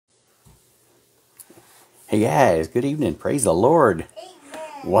Hey guys, good evening. Praise the Lord. Amen.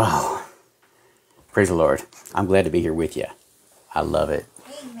 Wow. Praise the Lord. I'm glad to be here with you. I love it.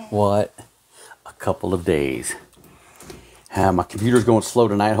 Amen. What a couple of days. My computer's going slow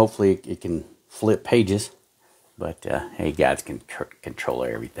tonight. Hopefully it can flip pages. But hey, God's control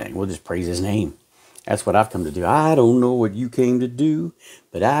everything. We'll just praise his name. That's what I've come to do. I don't know what you came to do,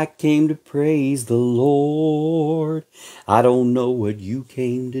 but I came to praise the Lord. I don't know what you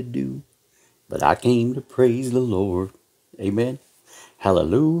came to do, but I came to praise the Lord. Amen.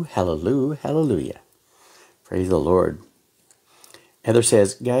 Hallelujah, hallelujah, hallelujah. Praise the Lord. Heather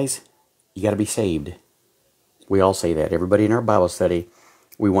says, guys, you got to be saved. We all say that. Everybody in our Bible study,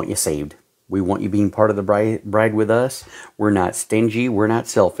 we want you saved. We want you being part of the bride with us. We're not stingy. We're not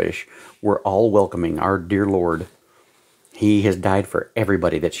selfish. We're all welcoming our dear Lord. He has died for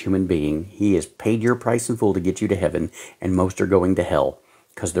everybody that's human being. He has paid your price in full to get you to heaven, and most are going to hell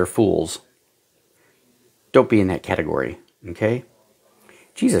because they're fools. Don't be in that category, okay?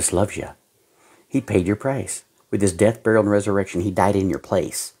 Jesus loves you. He paid your price. With his death, burial, and resurrection, he died in your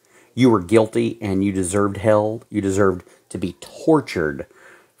place. You were guilty and you deserved hell. You deserved to be tortured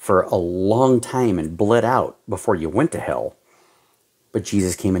for a long time and bled out before you went to hell. But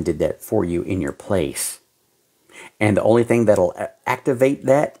Jesus came and did that for you in your place. And the only thing that'll activate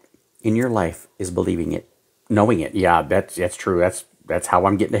that in your life is believing it, knowing it. Yeah, that's true. That's how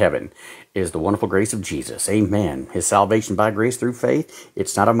I'm getting to heaven, is the wonderful grace of Jesus. Amen. His salvation by grace through faith.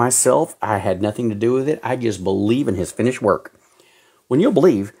 It's not of myself. I had nothing to do with it. I just believe in his finished work. When you'll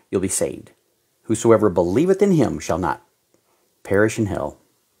believe, you'll be saved. Whosoever believeth in him shall not perish in hell,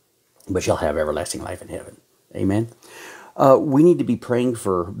 but shall have everlasting life in heaven. Amen. We need to be praying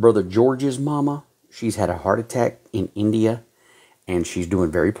for Brother George's mama. She's had a heart attack in India, and she's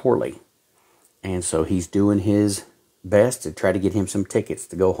doing very poorly. And so he's doing his best to try to get him some tickets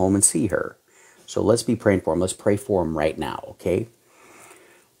to go home and see her. So let's be praying for him. Let's pray for him right now, okay?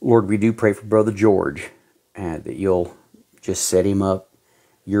 Lord, we do pray for Brother George, that you'll just set him up,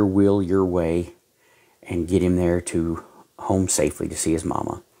 your will, your way, and get him there to home safely to see his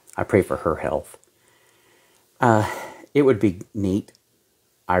mama. I pray for her health. It would be neat,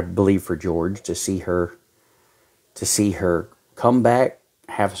 I believe, for George to see her come back,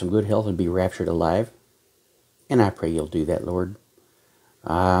 have some good health, and be raptured alive. And I pray you'll do that, Lord.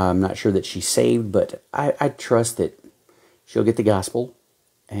 I'm not sure that she's saved, but I trust that she'll get the gospel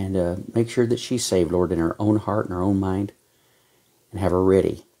and make sure that she's saved, Lord, in her own heart and her own mind, and have her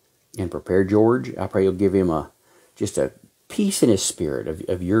ready. And prepare George. I pray you'll give him just a peace in his spirit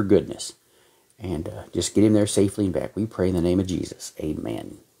of your goodness. And just get him there safely and back. We pray in the name of Jesus.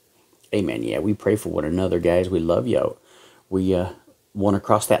 Amen. Amen. Yeah, we pray for one another, guys. We love you. We want to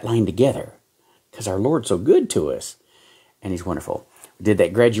cross that line together because our Lord's so good to us. And he's wonderful. We did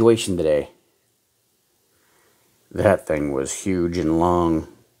that graduation today. That thing was huge and long.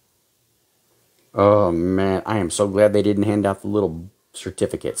 Oh, man. I am so glad they didn't hand out the little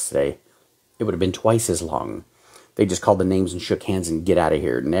certificates today. It would have been twice as long. They just called the names and shook hands and get out of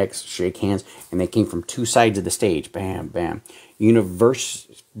here. Next, shake hands. And they came from two sides of the stage. Bam, bam.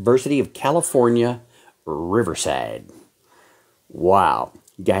 University of California, Riverside. Wow.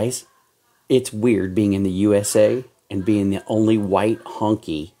 Guys, it's weird being in the USA and being the only white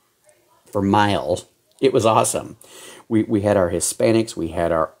honky for miles. It was awesome. We had our Hispanics. We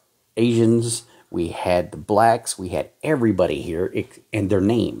had our Asians. We had the blacks. We had everybody here and their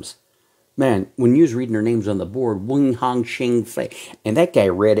names. Man, when you was reading their names on the board, Wing Hong Shing Fei, and that guy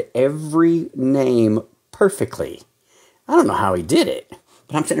read every name perfectly. I don't know how he did it,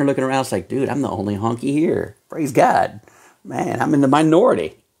 but I'm sitting there looking around, it's like, dude, I'm the only honky here. Praise God. Man, I'm in the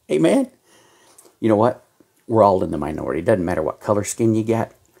minority. Amen. You know what? We're all in the minority. It doesn't matter what color skin you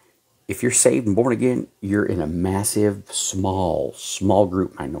got. If you're saved and born again, you're in a massive, small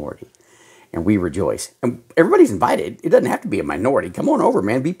group minority. And we rejoice. And everybody's invited. It doesn't have to be a minority. Come on over,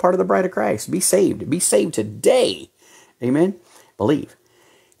 man. Be part of the bride of Christ. Be saved. Be saved today. Amen? Believe.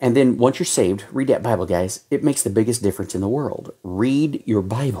 And then once you're saved, read that Bible, guys. It makes the biggest difference in the world. Read your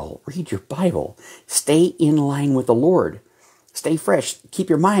Bible. Read your Bible. Stay in line with the Lord. Stay fresh. Keep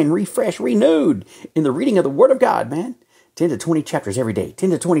your mind refreshed, renewed in the reading of the Word of God, man. 10 to 20 chapters every day.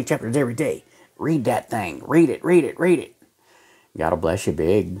 10 to 20 chapters every day. Read that thing. Read it, read it, read it. God will bless you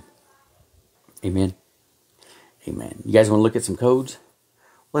big. Amen. Amen. You guys want to look at some codes?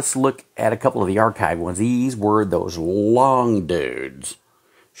 Let's look at a couple of the archive ones. These were those long dudes.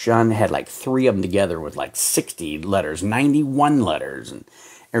 Sean had like 3 of them together with like 60 letters, 91 letters, and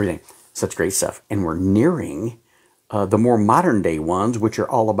everything. Such great stuff. And we're nearing the more modern day ones, which are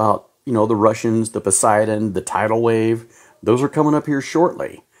all about, you know, the Russians, the Poseidon, the tidal wave. Those are coming up here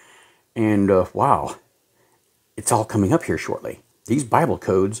shortly. And wow. It's all coming up here shortly. These Bible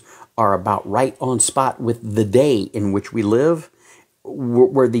codes are about right on spot with the day in which we live,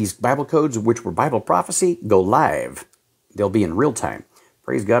 where these Bible codes, which were Bible prophecy, go live. They'll be in real time.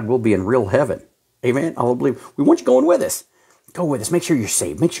 Praise God, we'll be in real heaven. Amen. I believe. We want you going with us. Go with us. Make sure you're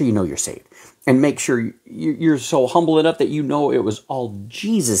saved. Make sure you know you're saved. And make sure you're so humble enough that you know it was all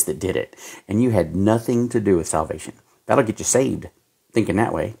Jesus that did it. And you had nothing to do with salvation. That'll get you saved, thinking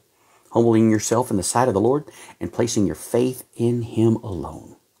that way. Humbling yourself in the sight of the Lord and placing your faith in Him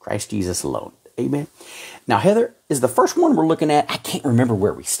alone. Christ Jesus alone. Amen. Now, Heather, is the first one we're looking at, I can't remember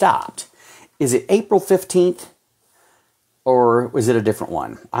where we stopped. Is it April 15th? Or was it a different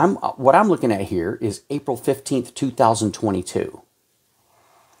one? What I'm looking at here is April 15th, 2022.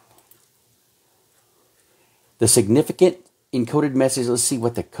 The significant encoded message, let's see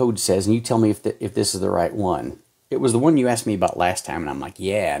what the code says, and you tell me if this is the right one. It was the one you asked me about last time, and I'm like,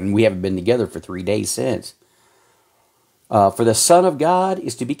 yeah, and we haven't been together for 3 days since. For the Son of God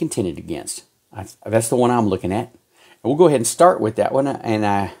is to be contended against. That's the one I'm looking at. And we'll go ahead and start with that one,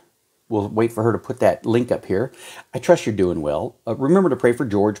 and we'll wait for her to put that link up here. I trust you're doing well. Remember to pray for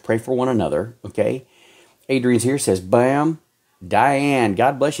George. Pray for one another, okay? Adrian's here, says, bam. Diane,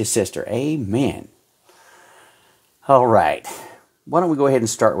 God bless you, sister. Amen. All right. Why don't we go ahead and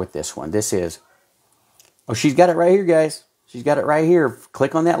start with this one? This is, oh, she's got it right here, guys. She's got it right here.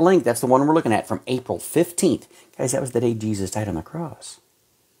 Click on that link. That's the one we're looking at from April 15th. Guys, that was the day Jesus died on the cross.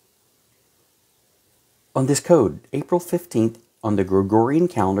 On this code, April 15th, on the Gregorian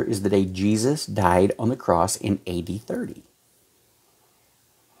calendar, is the day Jesus died on the cross in AD 30.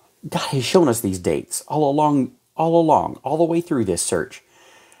 God has shown us these dates all along, all the way through this search.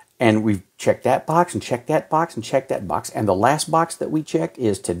 And we've checked that box and checked that box and checked that box. And the last box that we checked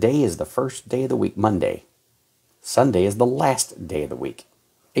is today is the first day of the week, Monday. Sunday is the last day of the week.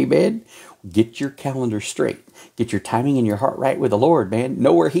 Amen? Get your calendar straight. Get your timing and your heart right with the Lord, man.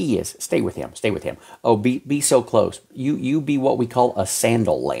 Know where He is. Stay with Him. Stay with Him. Oh, be so close. You be what we call a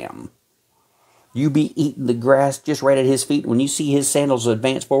sandal lamb. You be eating the grass just right at His feet. When you see His sandals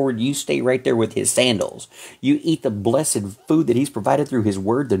advance forward, you stay right there with His sandals. You eat the blessed food that He's provided through His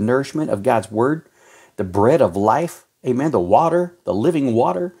Word, the nourishment of God's Word, the bread of life. Amen. The water, the living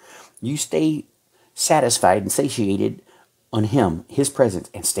water. You stay satisfied and satiated on Him, His presence,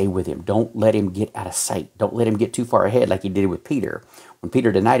 and stay with Him. Don't let Him get out of sight. Don't let Him get too far ahead like He did with Peter. When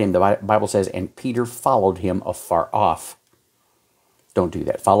Peter denied Him, the Bible says, and Peter followed Him afar off. Don't do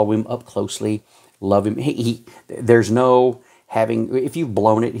that. Follow Him up closely. Love Him. There's no having, if you've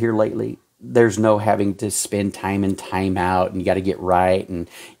blown it here lately, there's no having to spend time and time out, and you got to get right, and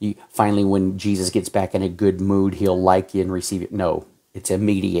you finally, when Jesus gets back in a good mood, He'll like you and receive it. No, it's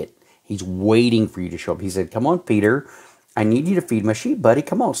immediate. He's waiting for you to show up. He said, come on, Peter, I need you to feed my sheep, buddy.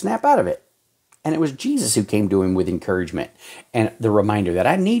 Come on, snap out of it. And it was Jesus who came to him with encouragement and the reminder that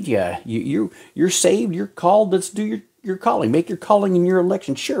I need you. You're saved. You're called. Let's do your calling. Make your calling and your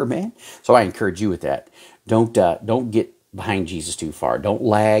election sure, man. So I encourage you with that. Don't get behind Jesus too far. Don't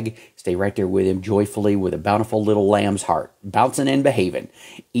lag. Stay right there with Him joyfully with a bountiful little lamb's heart, bouncing and behaving,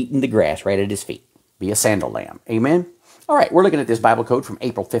 eating the grass right at His feet. Be a sandal lamb. Amen. All right, we're looking at this Bible code from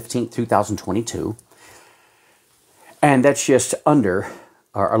April 15th, 2022. And that's just under,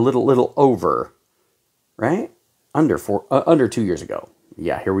 or a little over, right? Under 2 years ago.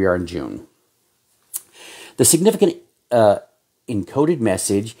 Yeah, here we are in June. The significant encoded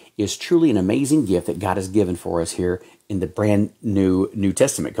message is truly an amazing gift that God has given for us here in the brand New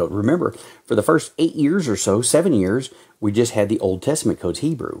Testament code. Remember, for the first 8 years or so, 7 years, we just had the Old Testament codes,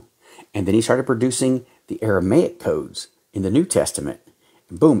 Hebrew. And then He started producing the Aramaic codes in the New Testament.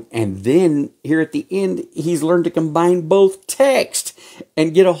 Boom. And then here at the end, He's learned to combine both text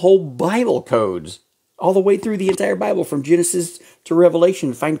and get a whole Bible codes all the way through the entire Bible from Genesis to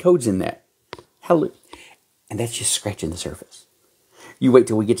Revelation. Find codes in that. Hallelujah. And that's just scratching the surface. You wait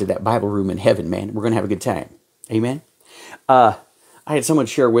till we get to that Bible room in heaven, man. We're going to have a good time. Amen. I had someone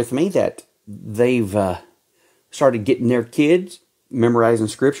share with me that they've started getting their kids memorizing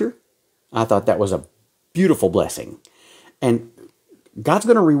Scripture. I thought that was a beautiful blessing. And God's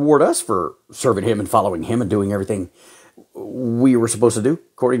going to reward us for serving Him and following Him and doing everything we were supposed to do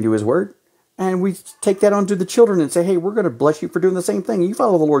according to His Word. And we take that on to the children and say, hey, we're going to bless you for doing the same thing. You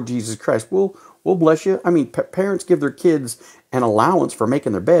follow the Lord Jesus Christ. We'll bless you. I mean, parents give their kids an allowance for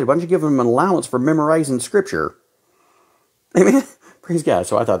making their bed. Why don't you give them an allowance for memorizing Scripture? Amen. Praise God.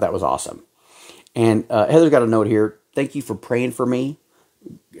 So I thought that was awesome. And Heather's got a note here. Thank you for praying for me.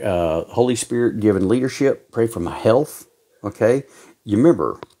 Holy Spirit given leadership. Pray for my health. Okay. You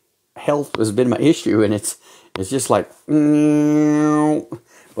remember, health has been my issue, and it's just like,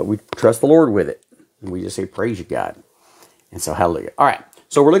 but we trust the Lord with it. And we just say, praise you, God. And so, hallelujah. All right.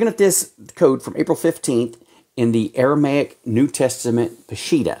 So we're looking at this code from April 15th in the Aramaic New Testament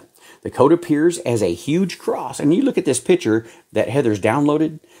Peshitta. The code appears as a huge cross. And you look at this picture that Heather's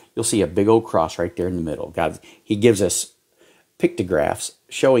downloaded, you'll see a big old cross right there in the middle. God, he gives us pictographs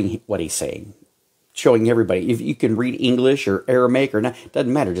showing what he's saying, showing everybody. If you can read English or Aramaic or not,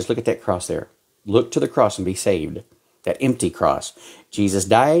 doesn't matter. Just look at that cross there. Look to the cross and be saved. That empty cross. Jesus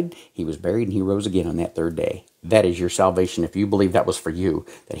died, he was buried, and he rose again on that third day. That is your salvation. If you believe that was for you,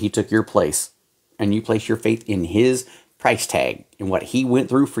 that he took your place, and you place your faith in his price tag and what he went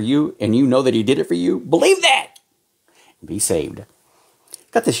through for you, and you know that he did it for you, believe that. Be saved.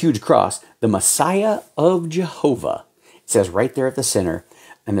 Got this huge cross, the Messiah of Jehovah. It says right there at the center,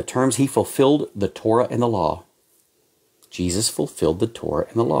 and the terms he fulfilled the Torah and the law. Jesus fulfilled the Torah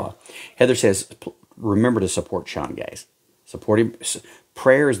and the law. Heather says, remember to support Sean, guys. Support him.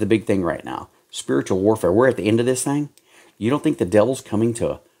 Prayer is the big thing right now. Spiritual warfare. We're at the end of this thing. You don't think the devil's coming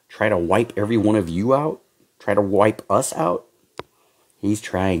to try to wipe every one of you out? Try to wipe us out? He's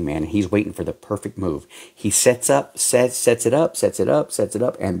trying, man. He's waiting for the perfect move. He sets it up,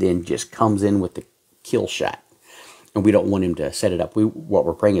 and then just comes in with the kill shot. And we don't want him to set it up. What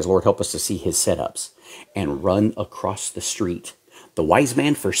we're praying is, Lord, help us to see his setups and run across the street. The wise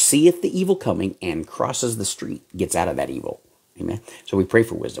man foreseeth the evil coming and crosses the street, gets out of that evil. Amen. So we pray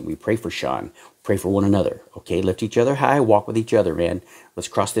for wisdom. We pray for Sean. Pray for one another. Okay, lift each other high. Walk with each other, man. Let's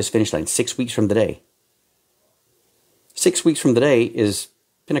cross this finish line 6 weeks from today. 6 weeks from today is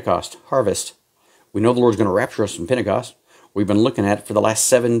Pentecost, harvest. We know the Lord's going to rapture us from Pentecost. We've been looking at it for the last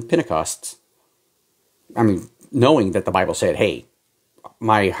 7 Pentecosts. I mean, knowing that the Bible said, hey,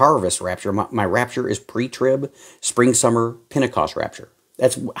 my harvest rapture, my rapture is pre-trib, spring, summer, Pentecost rapture.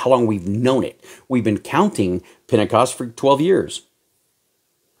 That's how long we've known it. We've been counting Pentecost for 12 years.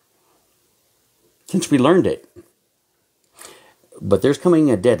 Since we learned it. But there's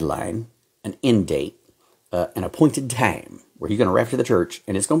coming a deadline, an end date, an appointed time where he's going to rapture the church,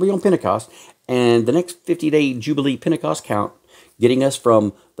 and it's going to be on Pentecost. And the next 50-day Jubilee Pentecost count, getting us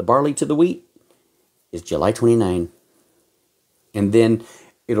from the barley to the wheat, is July 29. And then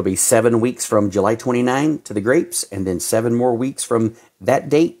it'll be 7 weeks from July 29 to the grapes, and then 7 more weeks from that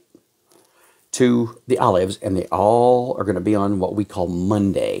date to the olives, and they all are going to be on what we call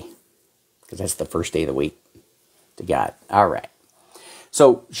Monday, because that's the first day of the week to God. All right.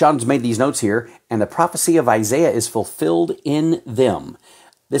 So Sean's made these notes here, and the prophecy of Isaiah is fulfilled in them.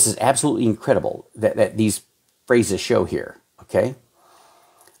 This is absolutely incredible that these phrases show here, okay?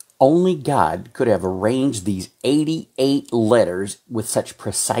 Only God could have arranged these 88 letters with such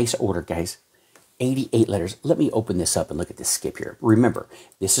precise order, guys. 88 letters. Let me open this up and look at this skip here. Remember,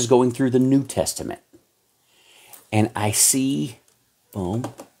 this is going through the New Testament. And I see,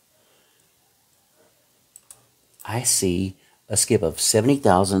 boom, I see a skip of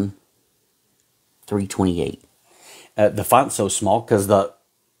 70,328. The font's so small because the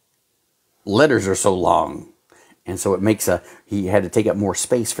letters are so long. And so it makes he had to take up more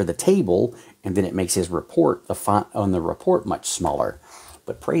space for the table, and then it makes his report, the font on the report, much smaller.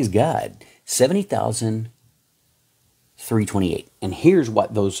 But praise God, 70,328. And here's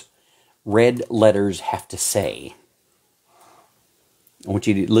what those red letters have to say. I want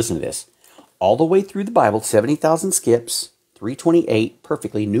you to listen to this. All the way through the Bible, 70,000 skips, 328,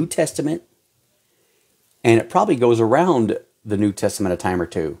 perfectly, New Testament. And it probably goes around the New Testament a time or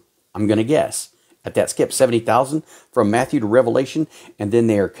two. I'm going to guess. At that skip, 70,000 from Matthew to Revelation, and then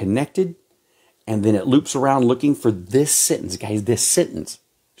they are connected, and then it loops around looking for this sentence, guys, this sentence.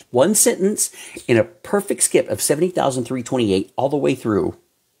 One sentence in a perfect skip of 70,328 all the way through.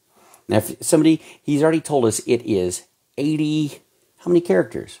 Now, if somebody, he's already told us it is 80, how many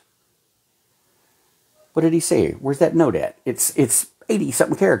characters? What did he say? Where's that note at? It's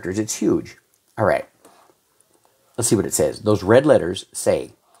 80-something characters. It's huge. All right. Let's see what it says. Those red letters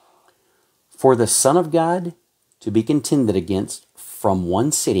say, for the Son of God to be contended against from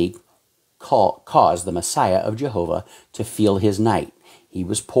one city caused the Messiah of Jehovah to feel his night. He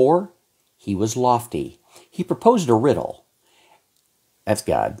was poor, he was lofty. He proposed a riddle. That's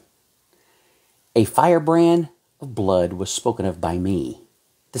God. A firebrand of blood was spoken of by me.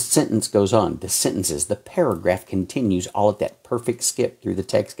 The sentence goes on. The sentences, the paragraph continues all at that perfect skip through the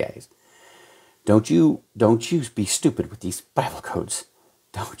text, guys. Don't you be stupid with these Bible codes.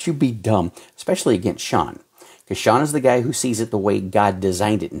 Don't you be dumb, especially against Sean. Because Sean is the guy who sees it the way God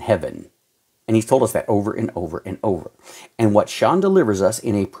designed it in heaven. And he's told us that over and over and over. And what Sean delivers us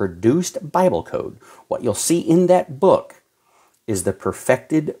in a produced Bible code, what you'll see in that book, is the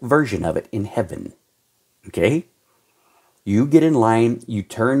perfected version of it in heaven. Okay? You get in line, you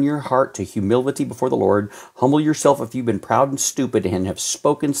turn your heart to humility before the Lord, humble yourself if you've been proud and stupid and have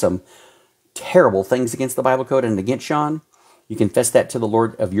spoken some terrible things against the Bible code and against Sean. You confess that to the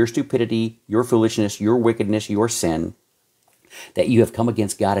Lord of your stupidity, your foolishness, your wickedness, your sin, that you have come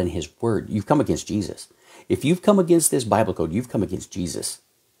against God and His Word. You've come against Jesus. If you've come against this Bible code, you've come against Jesus.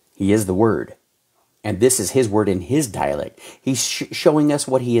 He is the Word. And this is His Word in His dialect. He's showing us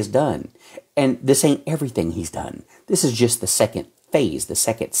what He has done. And this ain't everything He's done. This is just the second phase, the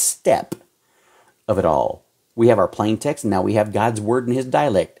second step of it all. We have our plain text, and now we have God's Word in His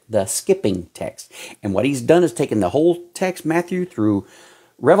dialect, the skipping text. And what He's done is taken the whole text, Matthew, through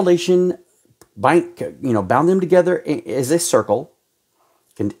Revelation, bound them together as a circle,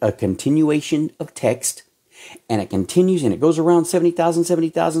 a continuation of text, and it continues, and it goes around 70,000,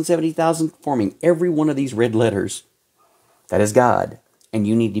 70,000, 70,000, forming every one of these red letters. That is God. And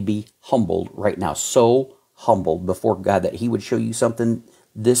you need to be humbled right now. So humbled before God that He would show you something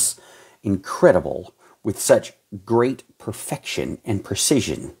this incredible with such great perfection and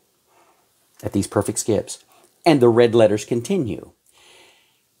precision at these perfect skips. And the red letters continue.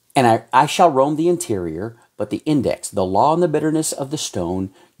 And I shall roam the interior, but the index, the law and the bitterness of the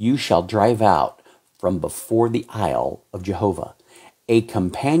stone, you shall drive out from before the isle of Jehovah. A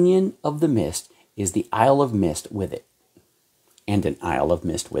companion of the mist is the isle of mist with it, and an isle of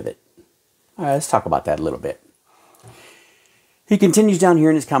mist with it. All right, let's talk about that a little bit. He continues down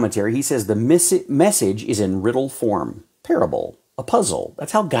here in his commentary. He says the message is in riddle form, parable, a puzzle.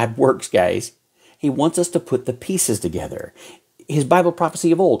 That's how God works, guys. He wants us to put the pieces together. His Bible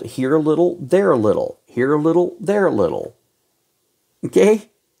prophecy of old, here a little, there a little, here a little, there a little. Okay?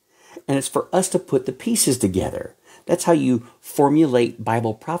 And it's for us to put the pieces together. That's how you formulate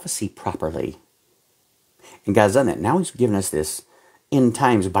Bible prophecy properly. And God's done that. Now He's given us this end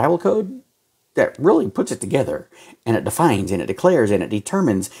times Bible code that really puts it together. And it defines, and it declares, and it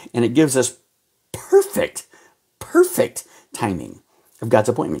determines, and it gives us perfect timing of God's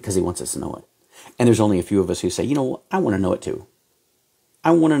appointment because He wants us to know it. And there's only a few of us who say, you know, I want to know it too.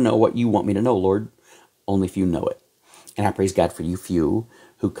 I want to know what you want me to know, Lord. Only few know it. And I praise God for you few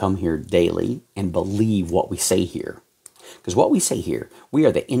who come here daily and believe what we say here. Because what we say here, we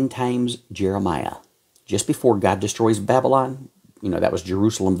are the end times Jeremiah. Just before God destroys Babylon, that was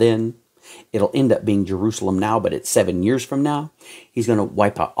Jerusalem then. It'll end up being Jerusalem now, but it's 7 years from now. He's going to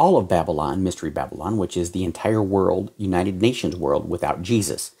wipe out all of Babylon, Mystery Babylon, which is the entire world, United Nations world, without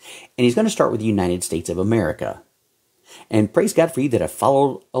Jesus. And He's going to start with the United States of America. And praise God for you that have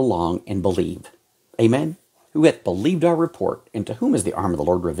followed along and believe. Amen? Who hath believed our report, and to whom is the arm of the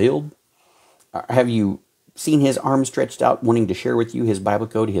Lord revealed? Have you seen His arm stretched out, wanting to share with you His Bible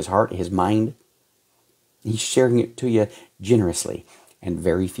code, His heart, His mind? He's sharing it to you generously, and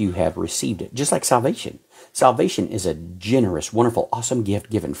very few have received it. Just like salvation. Salvation is a generous, wonderful, awesome gift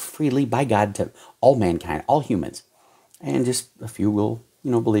given freely by God to all mankind, all humans. And just a few will,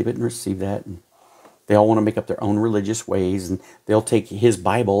 believe it and receive that. And they all want to make up their own religious ways, and they'll take His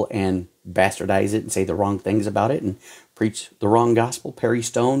Bible and bastardize it and say the wrong things about it and preach the wrong gospel. Perry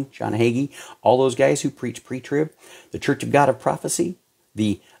Stone, John Hagee, all those guys who preach pre-trib, the Church of God of Prophecy,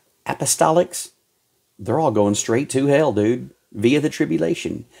 the Apostolics, they're all going straight to hell, dude, via the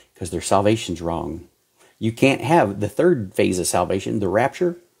tribulation, because their salvation's wrong. You can't have the third phase of salvation, the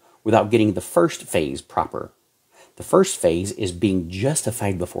rapture, without getting the first phase proper. The first phase is being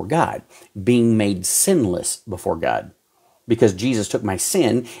justified before God, being made sinless before God. Because Jesus took my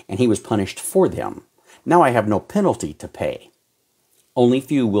sin and He was punished for them. Now I have no penalty to pay. Only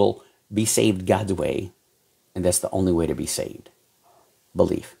few will be saved God's way, and that's the only way to be saved.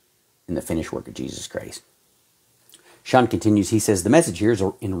 Belief in the finished work of Jesus Christ. Sean continues, he says, the message here is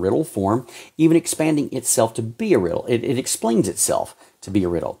in riddle form, even expanding itself to be a riddle. It explains itself to be a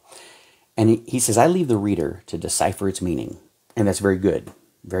riddle. And he says, I leave the reader to decipher its meaning. And that's very good.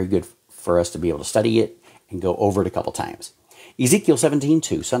 Very good for us to be able to study it and go over it a couple times. Ezekiel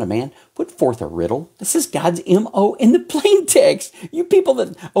 17:2, Son of man, put forth a riddle. This is God's M.O. in the plain text. You people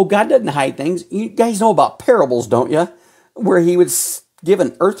that, God doesn't hide things. You guys know about parables, don't you? Where He would give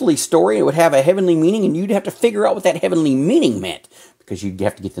an earthly story, it would have a heavenly meaning, and you'd have to figure out what that heavenly meaning meant, because you'd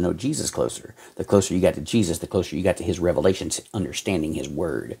have to get to know Jesus closer. The closer you got to Jesus, the closer you got to His revelations, understanding His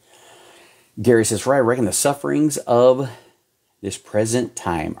word. Gary says, for I reckon the sufferings of this present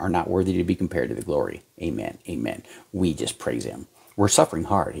time are not worthy to be compared to the glory. Amen. Amen. We just praise Him. We're suffering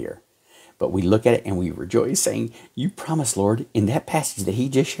hard here. But we look at it and we rejoice, saying, you promised, Lord, in that passage that He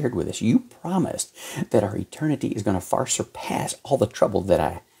just shared with us, you promised that our eternity is going to far surpass all the trouble that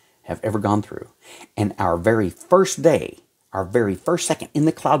I have ever gone through. And our very first day our very first second in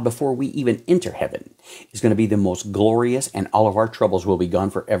the cloud before we even enter heaven, is going to be the most glorious, and all of our troubles will be gone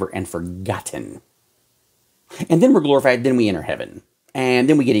forever and forgotten. And then we're glorified, then we enter heaven. And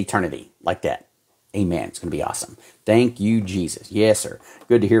then we get eternity like that. Amen. It's going to be awesome. Thank you, Jesus. Yes, sir.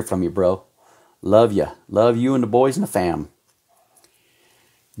 Good to hear from you, bro. Love you. Love you and the boys and the fam.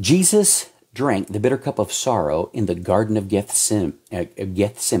 Jesus drank the bitter cup of sorrow in the Garden of Gethsemane,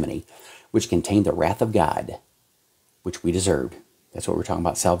 which contained the wrath of God, which we deserved. That's what we're talking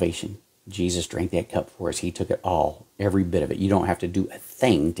about, salvation. Jesus drank that cup for us. He took it all, every bit of it. You don't have to do a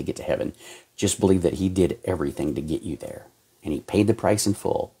thing to get to heaven. Just believe that he did everything to get you there. And he paid the price in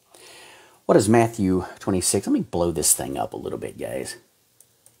full. What is Matthew 26? Let me blow this thing up a little bit, guys.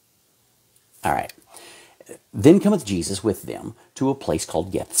 All right. Then cometh Jesus with them to a place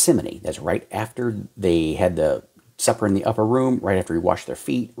called Gethsemane. That's right after they had the supper in the upper room, right after he washed their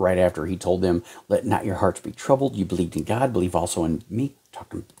feet, right after he told them, let not your hearts be troubled. You believed in God, believe also in me.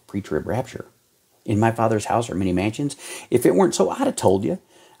 Talking pre-trib rapture. In my Father's house are many mansions. If it weren't so, I'd have told you.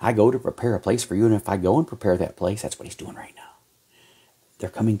 I go to prepare a place for you, and if I go and prepare that place, that's what he's doing right now. They're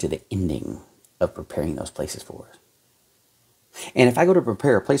coming to the ending of preparing those places for us. And if I go to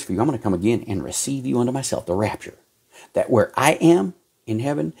prepare a place for you, I'm going to come again and receive you unto myself, the rapture. That where I am in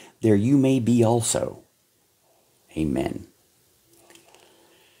heaven, there you may be also. Amen.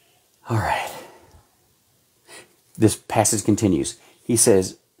 All right. This passage continues. He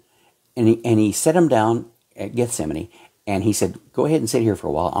says, and he set him down at Gethsemane, and he said, go ahead and sit here for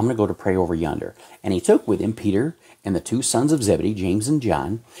a while. I'm going to go to pray over yonder. And he took with him Peter and the two sons of Zebedee, James and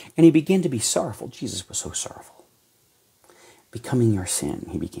John, and he began to be sorrowful. Jesus was so sorrowful. Becoming your sin,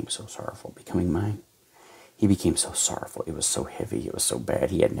 he became so sorrowful. Becoming mine, he became so sorrowful. It was so heavy. It was so bad.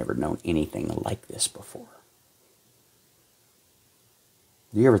 He had never known anything like this before.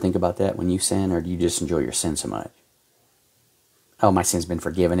 Do you ever think about that when you sin, or do you just enjoy your sin so much? Oh, my sin's been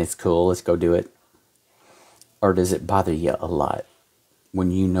forgiven. It's cool. Let's go do it. Or does it bother you a lot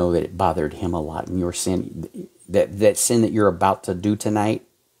when you know that it bothered him a lot, and your sin, that sin that you're about to do tonight,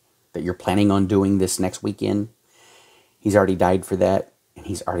 that you're planning on doing this next weekend, he's already died for that, and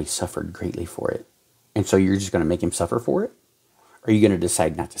he's already suffered greatly for it. And so you're just going to make him suffer for it? Or are you going to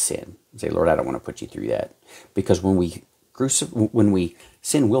decide not to sin? And say, Lord, I don't want to put you through that. Because when we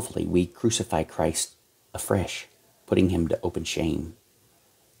sin willfully, we crucify Christ afresh, putting him to open shame.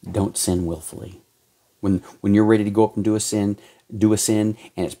 Don't sin willfully. When you're ready to go up and do a sin, and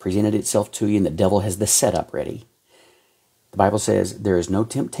it's presented itself to you, and the devil has the setup ready. The Bible says, there is no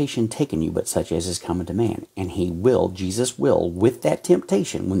temptation taken you but such as is common to man. And Jesus will, with that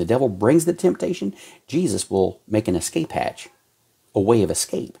temptation, when the devil brings the temptation, Jesus will make an escape hatch, a way of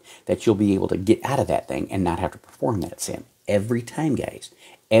escape, that you'll be able to get out of that thing and not have to perform that sin. Every time, guys,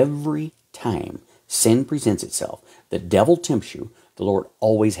 every time sin presents itself, the devil tempts you, the Lord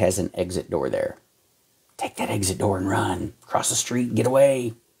always has an exit door there. Take that exit door and run. Cross the street, get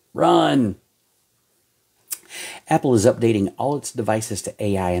away, run. Apple is updating all its devices to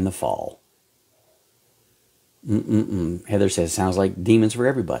AI in the fall. Heather says, sounds like demons for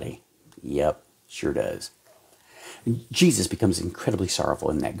everybody. Yep, sure does. Jesus becomes incredibly sorrowful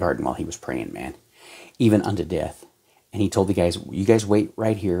in that garden while he was praying, man, even unto death. And he told the guys, you guys wait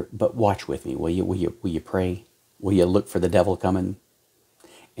right here, but watch with me. Will you pray? Will you look for the devil coming?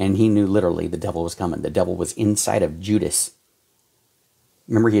 And he knew literally the devil was coming. The devil was inside of Judas.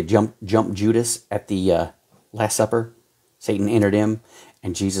 Remember he had jumped Judas at the Last Supper? Satan entered him,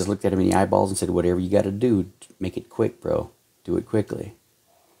 and Jesus looked at him in the eyeballs and said, whatever you got to do, make it quick, bro. Do it quickly.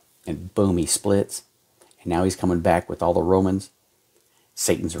 And boom, he splits. And now he's coming back with all the Romans.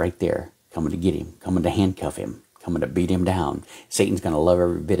 Satan's right there, coming to get him, coming to handcuff him, coming to beat him down. Satan's going to love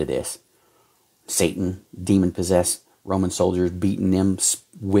every bit of this. Satan, demon-possessed Roman soldiers beating him,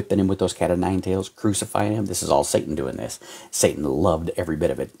 whipping him with those cat of nine tails, crucifying him. This is all Satan doing this. Satan loved every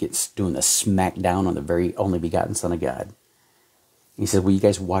bit of it. Doing the smack down on the very only begotten Son of God. He said, will you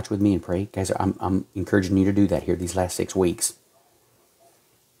guys watch with me and pray? Guys, I'm encouraging you to do that here these last 6 weeks.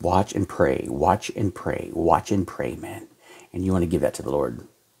 Watch and pray. Watch and pray. Watch and pray, man. And you want to give that to the Lord.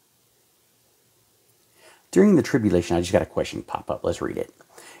 During the tribulation, I just got a question pop up. Let's read it.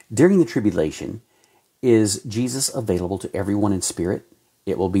 During the tribulation, is Jesus available to everyone in spirit?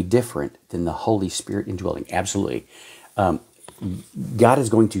 It will be different than the Holy Spirit indwelling. Absolutely. God is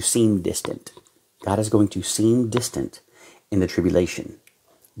going to seem distant. God is going to seem distant in the tribulation.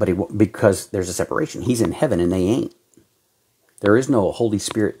 But because there's a separation. He's in heaven and they ain't. There is no Holy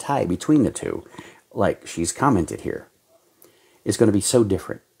Spirit tie between the two, like she's commented here. It's going to be so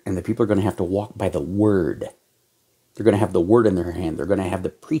different. And the people are going to have to walk by the Word. They're going to have the word in their hand. They're going to have the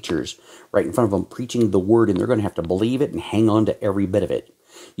preachers right in front of them preaching the word, and they're going to have to believe it and hang on to every bit of it.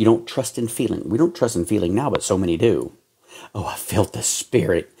 You don't trust in feeling. We don't trust in feeling now, but so many do. Oh, I felt the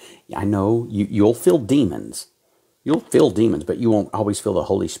Spirit. I know you'll feel demons. You'll feel demons, but you won't always feel the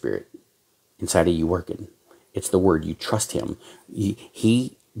Holy Spirit inside of you working. It's the word. You trust him.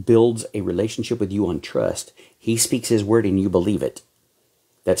 He builds a relationship with you on trust. He speaks his word and you believe it.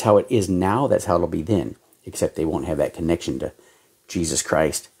 That's how it is now. That's how it'll be then. Except they won't have that connection to Jesus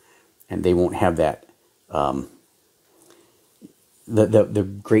Christ. And they won't have that, the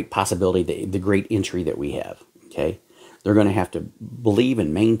great possibility, the great entry that we have. Okay? They're going to have to believe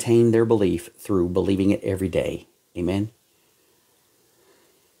and maintain their belief through believing it every day. Amen?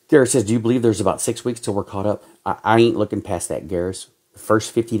 Garrett says, do you believe there's about 6 weeks till we're caught up? I ain't looking past that, Garrett. The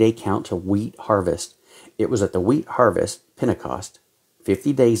first 50-day count to wheat harvest. It was at the wheat harvest, Pentecost,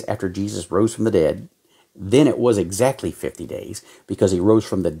 50 days after Jesus rose from the dead. Then it was exactly 50 days because he rose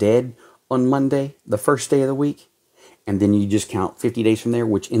from the dead on Monday, the first day of the week. And then you just count 50 days from there,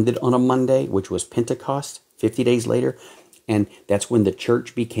 which ended on a Monday, which was Pentecost, 50 days later. And that's when the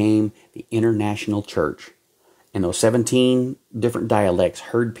church became the international church. And those 17 different dialects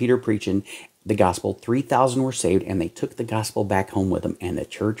heard Peter preaching the gospel. 3,000 were saved, and they took the gospel back home with them, and the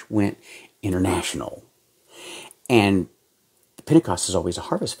church went international. And Pentecost is always a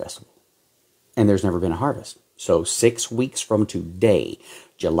harvest festival, and there's never been a harvest. So 6 weeks from today,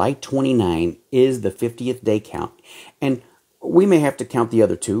 July 29, is the 50th day count. And we may have to count the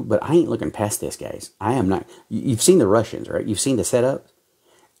other two, but I ain't looking past this, guys. I am not. You've seen the Russians, right? You've seen the setup.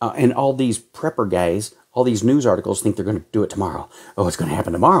 And all these prepper guys, all these news articles think they're going to do it tomorrow. Oh, it's going to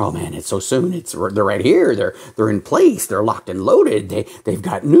happen tomorrow, man. It's so soon. They're right here. They're in place. They're locked and loaded. They've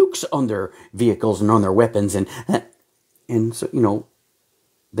got nukes on their vehicles and on their weapons. And so, you know,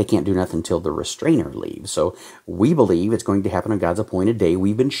 they can't do nothing until the restrainer leaves. So we believe it's going to happen on God's appointed day.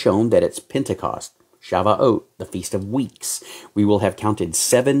 We've been shown that it's Pentecost, Shavuot, the Feast of Weeks. We will have counted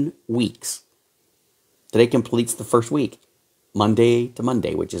 7 weeks. Today completes the first week. Monday to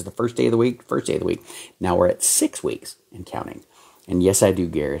Monday, which is the first day of the week, first day of the week. Now we're at 6 weeks and counting. And yes, I do,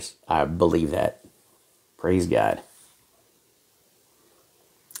 Garrus. I believe that. Praise God.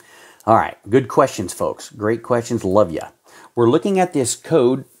 All right. Good questions, folks. Great questions. Love ya. We're looking at this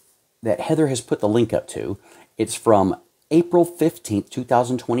code that Heather has put the link up to. It's from April 15th,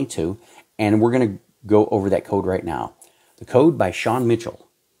 2022. And we're going to go over that code right now. The code by Sean Mitchell.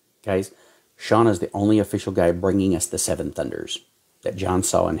 Guys, Sean is the only official guy bringing us the 7 thunders that John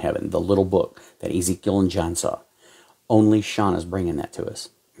saw in heaven, the little book that Ezekiel and John saw. Only Sean is bringing that to us,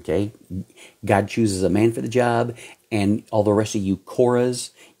 okay? God chooses a man for the job, and all the rest of you Korahs,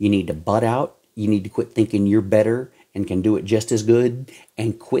 you need to butt out. You need to quit thinking you're better and can do it just as good,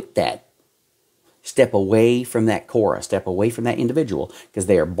 and quit that. Step away from that Korah. Step away from that individual, because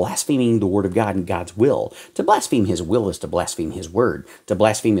they are blaspheming the word of God and God's will. To blaspheme his will is to blaspheme his word. To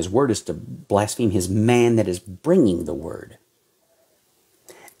blaspheme his word is to blaspheme his man that is bringing the word.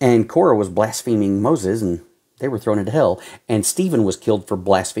 And Korah was blaspheming Moses, and they were thrown into hell. And Stephen was killed for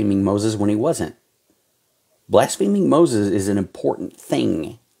blaspheming Moses when he wasn't. Blaspheming Moses is an important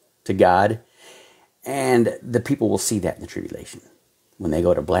thing to God, and the people will see that in the tribulation. When they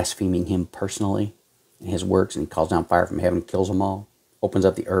go to blaspheming him personally and his works, and he calls down fire from heaven, kills them all, opens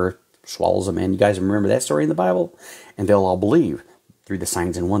up the earth, swallows them in. You guys remember that story in the Bible? And they'll all believe through the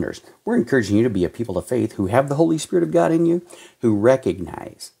signs and wonders. We're encouraging you to be a people of faith who have the Holy Spirit of God in you, who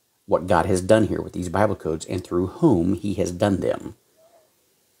recognize what God has done here with these Bible codes and through whom he has done them.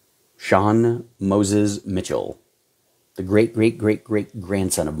 Sean Moses Mitchell, the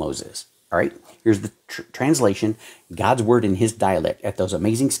great-great-great-great-grandson of Moses. All right, here's the translation, God's word in his dialect at those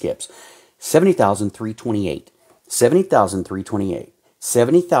amazing skips. 70,328, 70,328,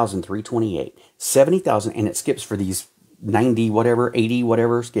 70,328, 70,000, and it skips for these 90 whatever, 80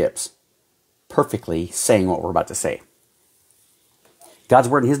 whatever skips, perfectly saying what we're about to say. God's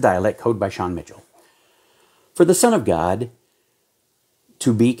word in his dialect, code by Sean Mitchell. For the Son of God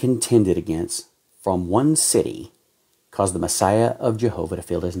to be contended against from one city caused the Messiah of Jehovah to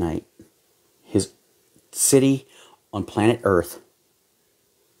fill his night. His city on planet Earth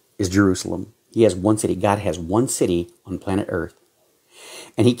is Jerusalem. He has one city. God has one city on planet Earth.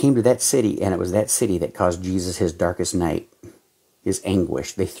 And he came to that city, and it was that city that caused Jesus his darkest night, his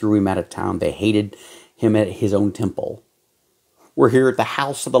anguish. They threw him out of town. They hated him at his own temple. We're here at the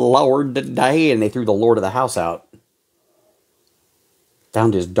house of the Lord today, and they threw the Lord of the house out.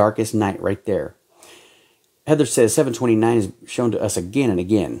 Found his darkest night right there. Heather says 729 is shown to us again and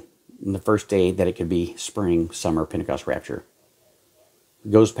again. In the first day that it could be spring, summer, Pentecost, Rapture.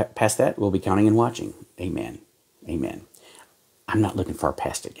 It goes past that, we'll be counting and watching. Amen. Amen. I'm not looking far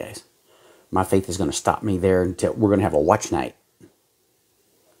past it, guys. My faith is going to stop me there until we're going to have a watch night.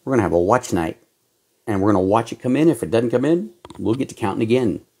 We're going to have a watch night. And we're going to watch it come in. If it doesn't come in, we'll get to counting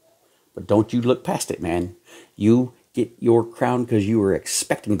again. But don't you look past it, man. You get your crown because you were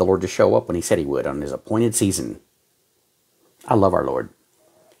expecting the Lord to show up when he said he would on his appointed season. I love our Lord.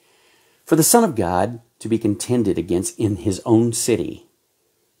 For the Son of God to be contended against in his own city,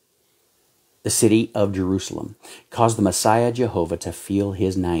 the city of Jerusalem, caused the Messiah Jehovah to feel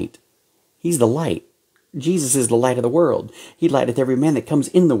his night. He's the light. Jesus is the light of the world. He lighteth every man that comes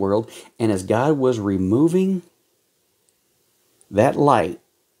in the world. And as God was removing that light,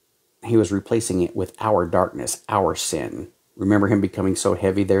 he was replacing it with our darkness, our sin. Remember him becoming so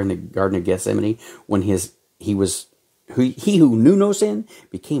heavy there in the Garden of Gethsemane when he who knew no sin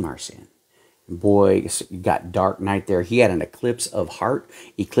became our sin. Boy, it got dark night there. He had an eclipse of heart,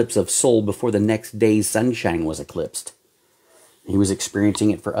 eclipse of soul before the next day's sunshine was eclipsed. He was experiencing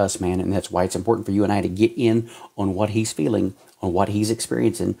it for us, man, and that's why it's important for you and I to get in on what he's feeling, on what he's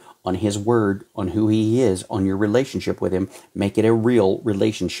experiencing, on his word, on who he is, on your relationship with him. Make it a real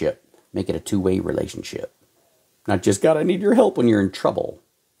relationship. Make it a two-way relationship. Not just, God, I need your help when you're in trouble.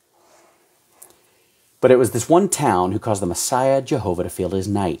 But it was this one town who caused the Messiah Jehovah to feel his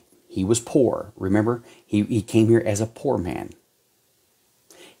night. He was poor. Remember, he came here as a poor man.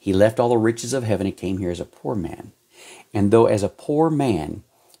 He left all the riches of heaven and came here as a poor man. And though as a poor man,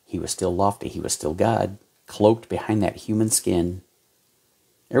 he was still lofty. He was still God, cloaked behind that human skin.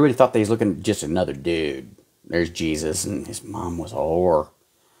 Everybody thought they was looking at just another dude. There's Jesus, and his mom was a whore.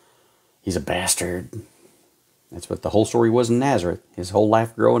 He's a bastard. That's what the whole story was in Nazareth, his whole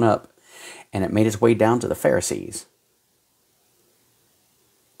life growing up. And it made its way down to the Pharisees.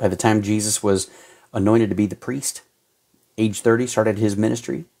 By the time Jesus was anointed to be the priest, age 30, started his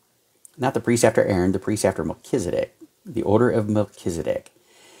ministry. Not the priest after Aaron, the priest after Melchizedek, the order of Melchizedek.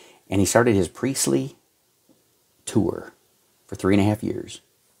 And he started his priestly tour for 3.5 years.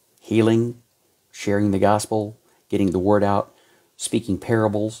 Healing, sharing the gospel, getting the word out, speaking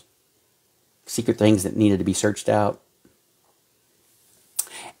parables, secret things that needed to be searched out.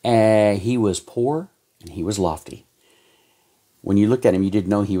 He was poor and he was lofty. When you looked at him, you didn't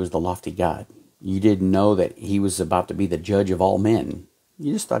know he was the lofty God. You didn't know that he was about to be the judge of all men.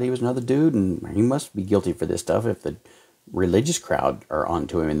 You just thought he was another dude, and he must be guilty for this stuff if the religious crowd are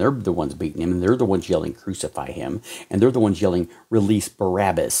onto him, and they're the ones beating him, and they're the ones yelling, crucify him, and they're the ones yelling, release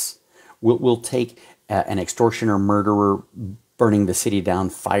Barabbas. We'll take an extortioner, murderer, burning the city down,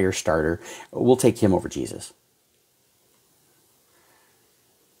 fire starter. We'll take him over Jesus.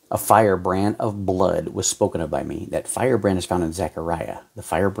 A firebrand of blood was spoken of by me. That firebrand is found in Zechariah. The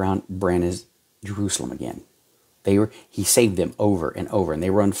firebrand is Jerusalem again. He saved them over and over, and they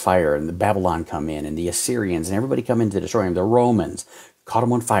were on fire, and the Babylon come in, and the Assyrians, and everybody come in to destroy them. The Romans caught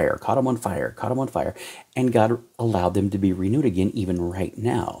them on fire, caught them on fire, caught them on fire, and God allowed them to be renewed again even right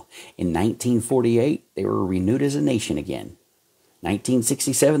now. In 1948, they were renewed as a nation again.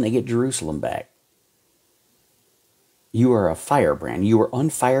 1967, they get Jerusalem back. You are a firebrand. You were on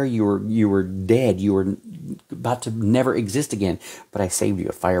fire. You were dead. You were about to never exist again. But I saved you,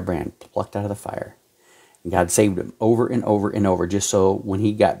 a firebrand plucked out of the fire. And God saved him over and over and over, just so when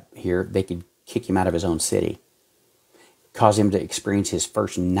he got here, they could kick him out of his own city. Cause him to experience his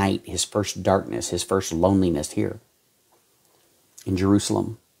first night, his first darkness, his first loneliness here in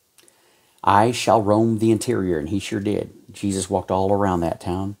Jerusalem. I shall roam the interior, and he sure did. Jesus walked all around that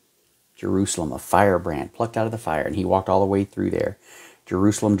town. Jerusalem, a firebrand plucked out of the fire, and he walked all the way through there.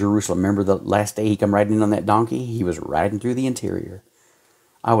 Jerusalem, Jerusalem. Remember the last day he come riding in on that donkey? He was riding through the interior.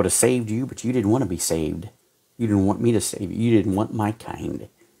 I would have saved you, but you didn't want to be saved. You didn't want me to save you. You didn't want my kind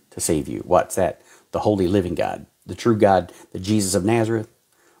to save you. What's that? The holy living God, the true God, the Jesus of Nazareth.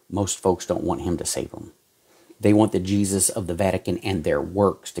 Most folks don't want him to save them. They want the Jesus of the Vatican and their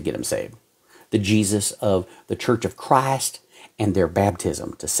works to get them saved. The Jesus of the Church of Christ and their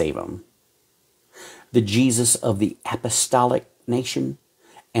baptism to save them. The Jesus of the apostolic nation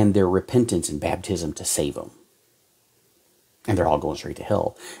and their repentance and baptism to save them. And they're all going straight to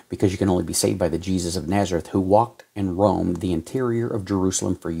hell, because you can only be saved by the Jesus of Nazareth, who walked and roamed the interior of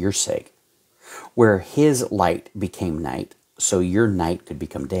Jerusalem for your sake, where his light became night, so your night could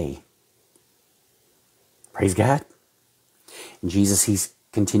become day. Praise God. And Jesus, he's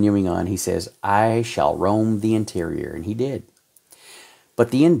continuing on. He says, I shall roam the interior. And he did.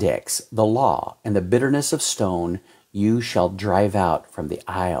 But the index, the law, and the bitterness of stone, you shall drive out from the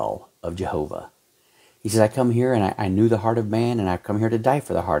isle of Jehovah. He says, I come here and I knew the heart of man, and I come here to die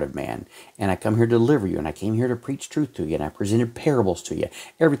for the heart of man. And I come here to deliver you, and I came here to preach truth to you, and I presented parables to you.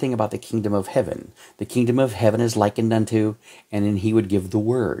 Everything about the kingdom of heaven. The kingdom of heaven is likened unto, and then he would give the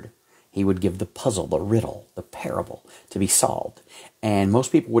word. He would give the puzzle, the riddle, the parable to be solved. And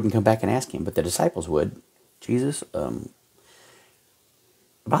most people wouldn't come back and ask him, but the disciples would. Jesus,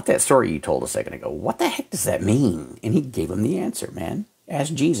 about that story you told a second ago, what the heck does that mean? And he gave them the answer, man.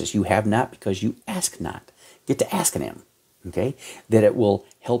 Ask Jesus. You have not because you ask not. Get to asking him, okay? That it will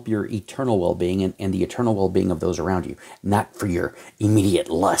help your eternal well-being and the eternal well-being of those around you, not for your immediate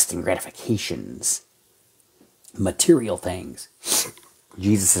lust and gratifications, material things.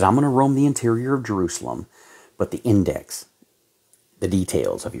 Jesus says, I'm going to roam the interior of Jerusalem, but the index, the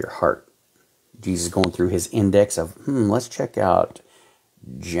details of your heart. Jesus is going through his index of, let's check out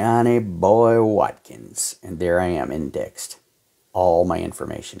JonnyBoy Watkins. And there I am, indexed. All my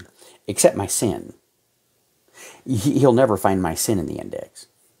information, except my sin. He'll never find my sin in the index,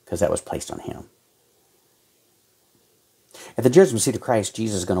 because that was placed on him. At the judgment seat of Christ,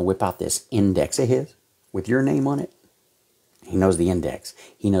 Jesus is going to whip out this index of his, with your name on it. He knows the index.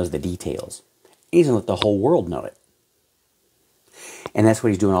 He knows the details. He's going to let the whole world know it. And that's what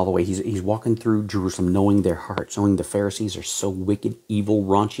he's doing all the way. He's walking through Jerusalem, knowing their hearts, knowing the Pharisees are so wicked, evil,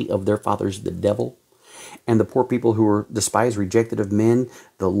 raunchy, of their fathers, the devil. And the poor people who are despised, rejected of men,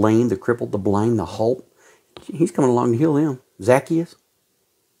 the lame, the crippled, the blind, the halt. He's coming along to heal them. Zacchaeus,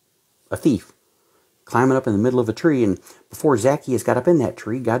 a thief, climbing up in the middle of a tree. And before Zacchaeus got up in that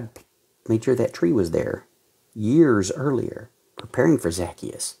tree, God made sure that tree was there years earlier, preparing for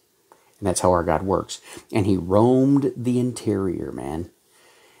Zacchaeus. And that's how our God works. And he roamed the interior, man.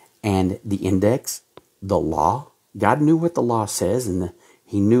 And the index, the law, God knew what the law says, and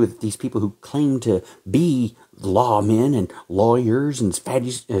he knew that these people who claim to be lawmen and lawyers and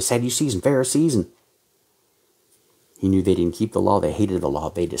Sadducees and Pharisees, and he knew they didn't keep the law. They hated the law.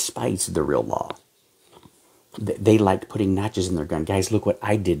 They despised the real law. They liked putting notches in their gun. Guys, look what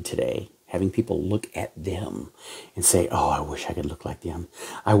I did today. Having people look at them and say, oh, I wish I could look like them.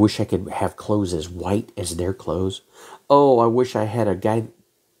 I wish I could have clothes as white as their clothes. Oh, I wish I had a guy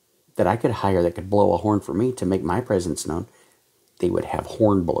that I could hire that could blow a horn for me to make my presence known. They would have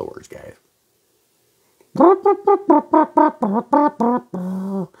horn blowers, guys. Oh,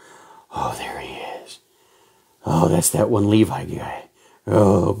 there he is. Oh, that's that one Levi guy.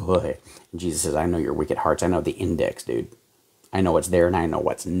 Oh, boy. And Jesus says, I know your wicked hearts. I know the index, dude. I know what's there and I know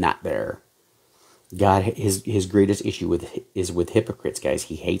what's not there. God, his greatest issue is with hypocrites, guys.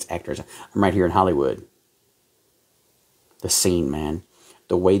 He hates actors. I'm right here in Hollywood. The scene, man.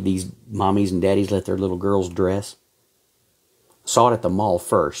 The way these mommies and daddies let their little girls dress. Saw it at the mall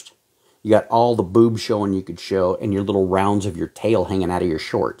first. You got all the boobs showing you could show and your little rounds of your tail hanging out of your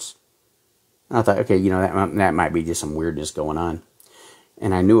shorts. And I thought, okay, you know, that might be just some weirdness going on.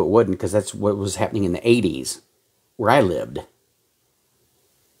 And I knew it wouldn't, because that's what was happening in the 80s where I lived.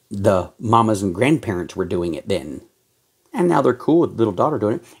 The mamas and grandparents were doing it then. And now they're cool with little daughter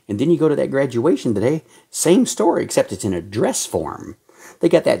doing it. And then you go to that graduation today, same story, except it's in a dress form. They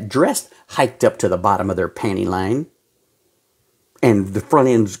got that dress hiked up to the bottom of their panty line. And the front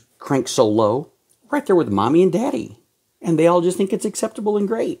end's cranked so low, right there with mommy and daddy. And they all just think it's acceptable and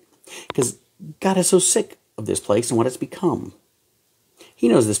great. Because God is so sick of this place and what it's become. He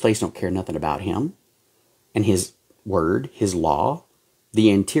knows this place don't care nothing about him. And his word, his law, the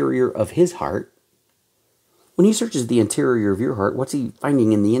interior of his heart. When he searches the interior of your heart, what's he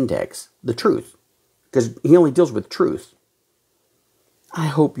finding in the index? The truth. Because he only deals with truth. I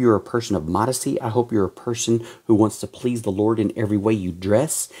hope you're a person of modesty. I hope you're a person who wants to please the Lord in every way you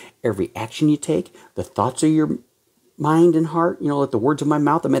dress, every action you take, the thoughts of your mind and heart, you know, let the words of my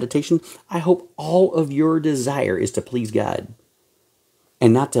mouth, the meditation. I hope all of your desire is to please God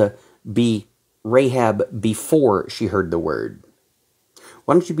and not to be Rahab before she heard the word.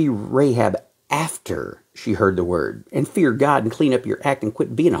 Why don't you be Rahab after she heard the word and fear God and clean up your act and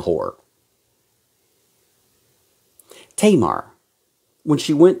quit being a whore? Tamar, when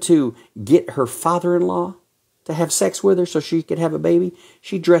she went to get her father-in-law to have sex with her so she could have a baby,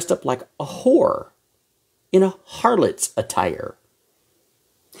 she dressed up like a whore in a harlot's attire.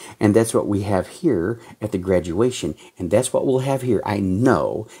 And that's what we have here at the graduation. And that's what we'll have here, I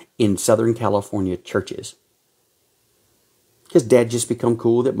know, in Southern California churches. Because dad just become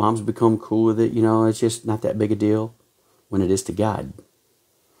cool with it, mom's become cool with it. You know, it's just not that big a deal when it is to God.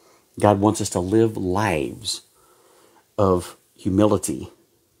 God wants us to live lives of humility.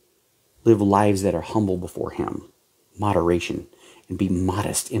 Live lives that are humble before him. Moderation. And be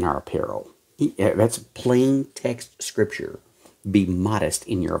modest in our apparel. That's plain text scripture. Be modest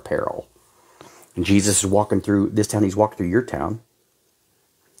in your apparel. And Jesus is walking through this town. He's walking through your town.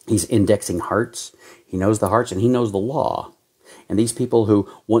 He's indexing hearts. He knows the hearts and he knows the law. And these people who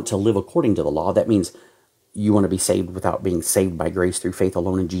want to live according to the law, that means you want to be saved without being saved by grace through faith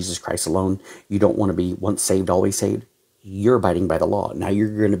alone in Jesus Christ alone. You don't want to be once saved, always saved. You're abiding by the law. Now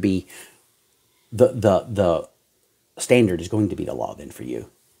you're going to be, the standard is going to be the law then for you.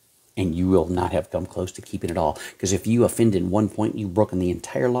 And you will not have come close to keeping it all. Because if you offend in one point, you've broken the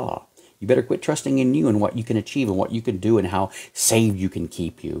entire law. You better quit trusting in you and what you can achieve and what you can do and how saved you can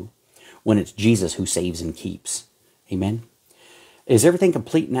keep you when it's Jesus who saves and keeps. Amen? Is everything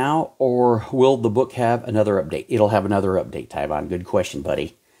complete now, or will the book have another update? It'll have another update, Tyvon. Good question,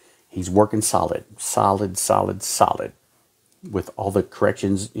 buddy. He's working solid, with all the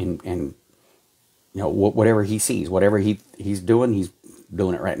corrections and you know, whatever he sees, whatever he's doing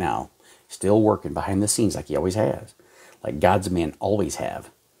it right now. Still working behind the scenes like he always has, like God's men always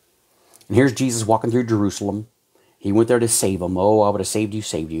have. And here's Jesus walking through Jerusalem. He went there to save them. Oh, I would have saved you,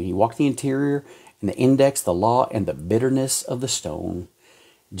 saved you. He walked the interior and the index, the law, and the bitterness of the stone.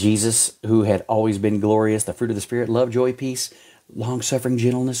 Jesus, who had always been glorious, the fruit of the Spirit, love, joy, peace, long-suffering,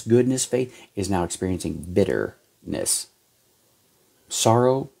 gentleness, goodness, faith, is now experiencing bitterness.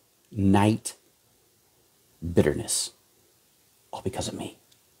 Sorrow, night, bitterness. All because of me.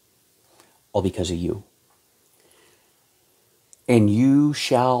 All because of you. And you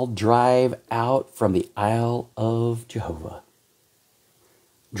shall drive out from the isle of Jehovah.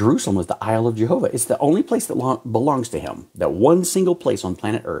 Jerusalem was the isle of Jehovah. It's the only place that belongs to him. That one single place on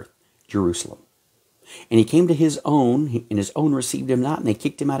planet Earth, Jerusalem. And he came to his own, and his own received him not, and they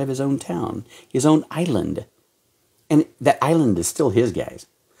kicked him out of his own town, his own island. And that island is still his, guys.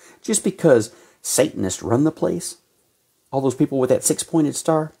 Just because Satanists run the place, all those people with that six-pointed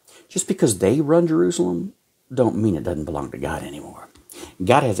star, just because they run Jerusalem, don't mean it doesn't belong to God anymore.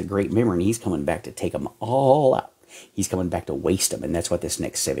 God has a great memory, and he's coming back to take them all out. He's coming back to waste them, and that's what this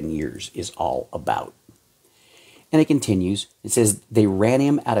next 7 years is all about. And it continues. It says, they ran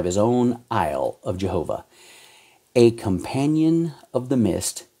him out of his own isle of Jehovah, a companion of the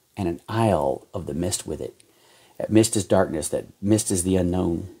mist, and an isle of the mist with it. That mist is darkness. That mist is the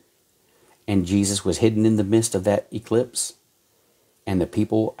unknown. And Jesus was hidden in the midst of that eclipse, and the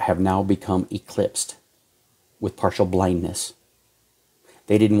people have now become eclipsed with partial blindness.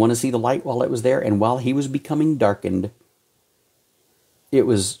 They didn't want to see the light while it was there, and while he was becoming darkened, it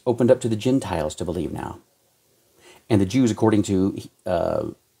was opened up to the Gentiles to believe now. And the Jews, according to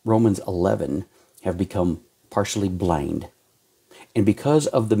Romans 11, have become partially blind. And because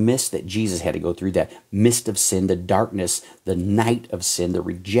of the mist that Jesus had to go through, that mist of sin, the darkness, the night of sin, the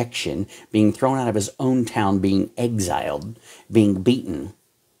rejection, being thrown out of his own town, being exiled, being beaten,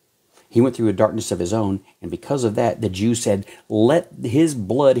 he went through a darkness of his own, and because of that, the Jews said, let his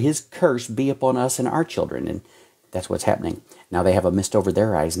blood, his curse, be upon us and our children. And that's what's happening. Now they have a mist over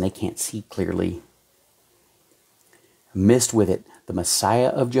their eyes, and they can't see clearly. Mist with it. The Messiah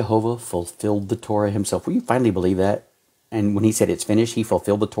of Jehovah fulfilled the Torah himself. Will you finally believe that? And when he said it's finished, he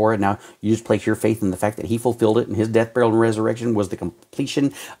fulfilled the Torah. Now you just place your faith in the fact that he fulfilled it, and his death, burial, and resurrection was the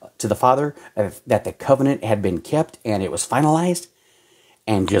completion to the Father, that the covenant had been kept, and it was finalized.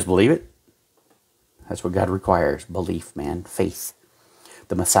 And just believe it. That's what God requires. Belief, man. Faith.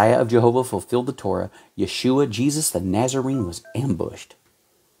 The Messiah of Jehovah fulfilled the Torah. Yeshua, Jesus the Nazarene, was ambushed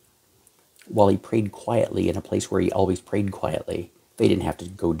while he prayed quietly in a place where he always prayed quietly. They didn't have to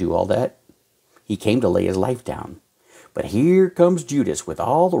go do all that. He came to lay his life down. But here comes Judas with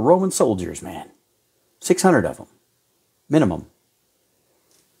all the Roman soldiers, man. 600 of them. Minimum.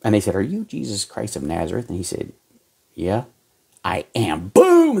 And they said, are you Jesus Christ of Nazareth? And he said, yeah, I am.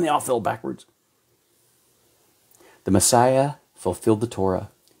 Boom! And they all fell backwards. The Messiah fulfilled the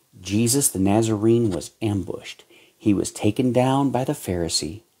Torah. Jesus the Nazarene was ambushed. He was taken down by the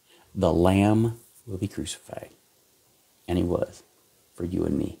Pharisee. The Lamb will be crucified. And he was, for you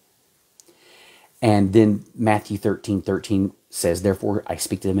and me. And then Matthew 13:13 says, therefore I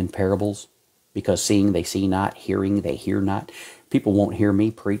speak to them in parables, because seeing they see not, hearing they hear not. People won't hear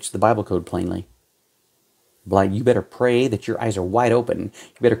me preach the Bible code plainly. Blind, you better pray that your eyes are wide open.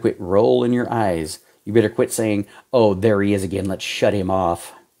 You better quit rolling your eyes. You better quit saying, oh, there he is again, let's shut him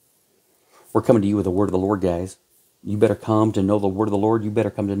off. We're coming to you with the word of the Lord, guys. You better come to know the word of the Lord. You better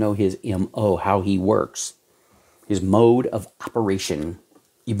come to know his M.O., how he works, his mode of operation.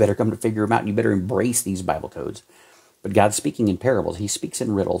 You better come to figure him out, and you better embrace these Bible codes. But God's speaking in parables. He speaks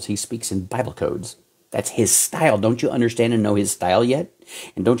in riddles. He speaks in Bible codes. That's his style. Don't you understand and know his style yet?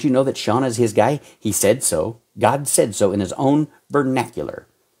 And don't you know that Sean is his guy? He said so. God said so in his own vernacular.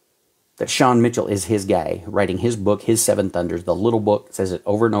 That Sean Mitchell is his guy, writing his book, his Seven Thunders. The little book says it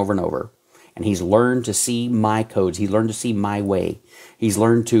over and over and over. And he's learned to see my codes. He's learned to see my way. He's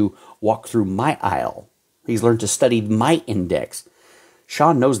learned to walk through my aisle. He's learned to study my index.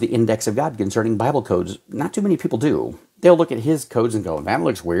 Sean knows the index of God concerning Bible codes. Not too many people do. They'll look at his codes and go, that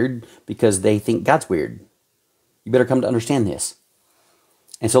looks weird, because they think God's weird. You better come to understand this.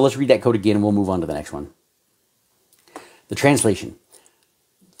 And so let's read that code again, and we'll move on to the next one. The translation.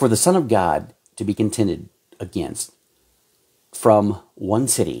 For the Son of God to be contended against from one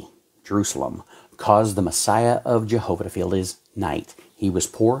city, Jerusalem, caused the Messiah of Jehovah to feel his night. He was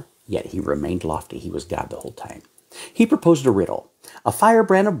poor, yet he remained lofty. He was God the whole time. He proposed a riddle. A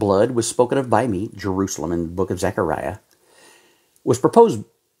firebrand of blood was spoken of by me, Jerusalem, in the book of Zechariah, was proposed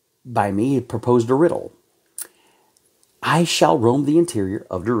by me. He proposed a riddle. I shall roam the interior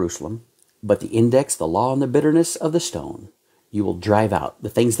of Jerusalem, but the index, the law, and the bitterness of the stone, you will drive out. The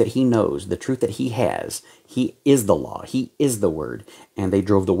things that he knows, the truth that he has. He is the law. He is the word. And they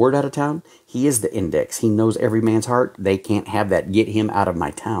drove the word out of town. He is the index. He knows every man's heart. They can't have that. Get him out of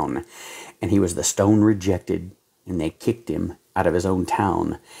my town. And he was the stone rejected, and they kicked him out of his own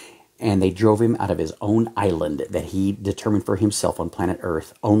town. And they drove him out of his own island that he determined for himself on planet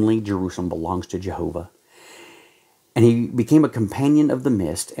Earth. Only Jerusalem belongs to Jehovah. And he became a companion of the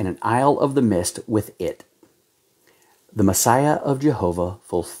mist, and an isle of the mist with it. The Messiah of Jehovah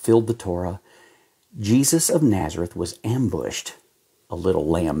fulfilled the Torah. Jesus of Nazareth was ambushed, a little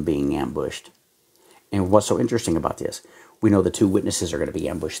lamb being ambushed. And what's so interesting about this? We know the two witnesses are going to be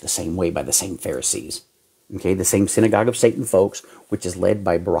ambushed the same way by the same Pharisees. Okay, the same synagogue of Satan folks, which is led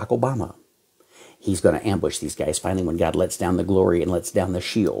by Barack Obama. He's going to ambush these guys finally when God lets down the glory and lets down the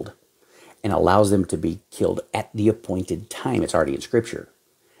shield and allows them to be killed at the appointed time. It's already in Scripture.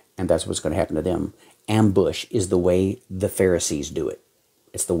 And that's what's going to happen to them. Ambush is the way the Pharisees do it.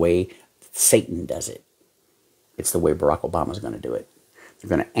 It's the way Satan does it. It's the way Barack Obama is going to do it. They're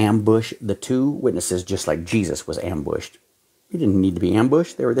going to ambush the two witnesses just like Jesus was ambushed. He didn't need to be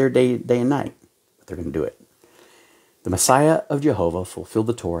ambushed. They were there day and night. But they're going to do it. The Messiah of Jehovah fulfilled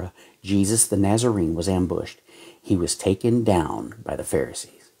the Torah. Jesus the Nazarene was ambushed. He was taken down by the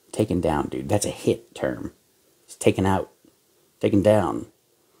Pharisees. Taken down, dude. That's a hit term. He's taken out. Taken down.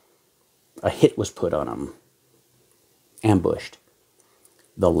 A hit was put on him. Ambushed.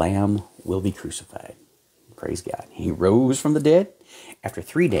 The Lamb will be crucified. Praise God. He rose from the dead after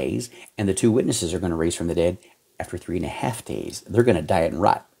 3 days, and the two witnesses are going to raise from the dead after 3.5 days. They're going to die and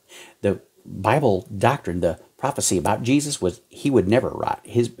rot. The Bible doctrine, the prophecy about Jesus was he would never rot.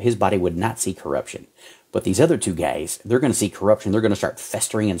 His body would not see corruption. But these other two guys, they're going to see corruption. They're going to start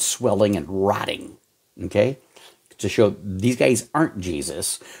festering and swelling and rotting. Okay? To show these guys aren't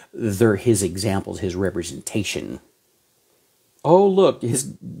Jesus. They're his examples, his representation. Oh, look,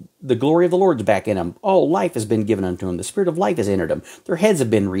 the glory of the Lord's back in them. Oh, life has been given unto them. The spirit of life has entered them. Their heads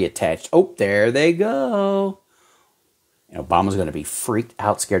have been reattached. Oh, there they go. And Obama's going to be freaked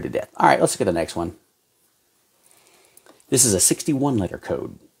out, scared to death. All right, let's look at the next one. This is a 61-letter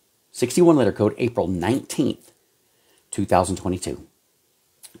code. 61-letter code, April 19th, 2022.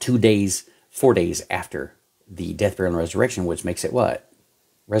 4 days after the death, burial, and resurrection, which makes it what?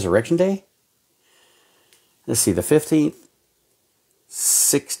 Resurrection Day? Let's see, the 15th,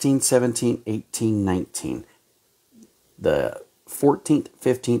 16th, 17th, 18th, 19th. The 14th,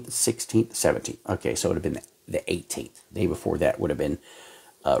 15th, 16th, 17th. Okay, so it would have been the 18th. The day before that would have been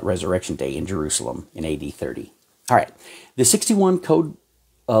Resurrection Day in Jerusalem in AD 30. All right, the 61 code,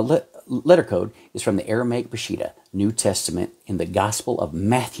 letter code is from the Aramaic Peshitta, New Testament, in the Gospel of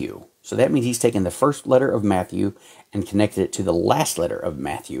Matthew. So that means he's taken the first letter of Matthew and connected it to the last letter of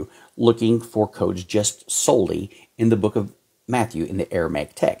Matthew, looking for codes just solely in the book of Matthew in the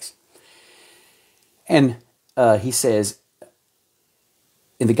Aramaic text. And he says,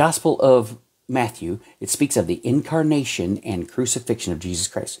 in the Gospel of Matthew, it speaks of the incarnation and crucifixion of Jesus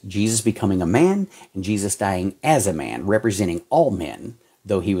Christ. Jesus becoming a man and Jesus dying as a man, representing all men,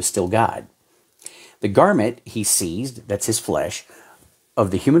 though he was still God. The garment he seized, that's his flesh,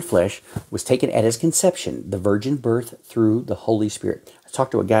 of the human flesh, was taken at his conception, the virgin birth through the Holy Spirit. I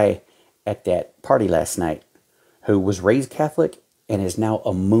talked to a guy at that party last night who was raised Catholic and is now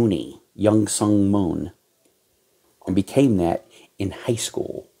a Moonie, Young Sung Moon, and became that in high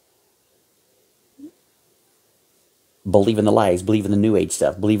school. Believing the lies, believing the New Age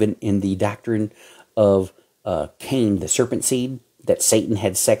stuff, believing in the doctrine of Cain, the serpent seed, that Satan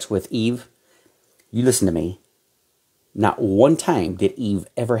had sex with Eve. You listen to me. Not one time did Eve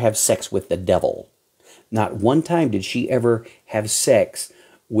ever have sex with the devil. Not one time did she ever have sex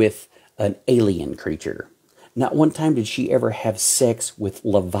with an alien creature. Not one time did she ever have sex with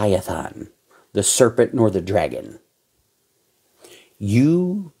Leviathan, the serpent nor the dragon.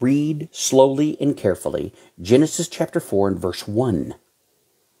 You read slowly and carefully Genesis chapter 4 and verse 1.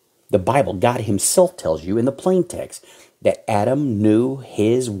 The Bible, God himself tells you in the plain text that Adam knew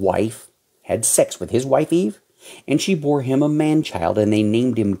his wife, had sex with his wife Eve, and she bore him a man-child, and they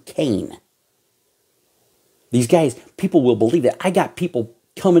named him Cain. These guys, people will believe that. I got people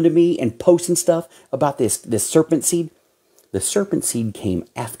coming to me and posting stuff about this serpent seed. The serpent seed came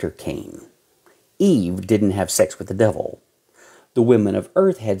after Cain. Eve didn't have sex with the devil. The women of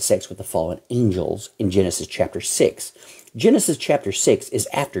earth had sex with the fallen angels in Genesis chapter 6. Genesis chapter 6 is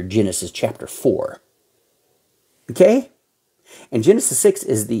after Genesis chapter 4. Okay? And Genesis 6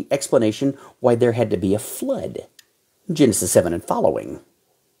 is the explanation why there had to be a flood. Genesis 7 and following.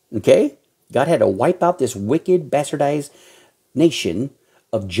 Okay? God had to wipe out this wicked, bastardized nation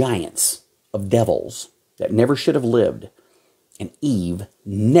of giants, of devils, that never should have lived. And Eve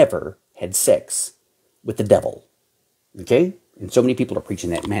never had sex with the devil. Okay? And so many people are preaching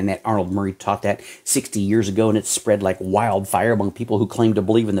that. Man, that Arnold Murray taught that 60 years ago, and it's spread like wildfire among people who claim to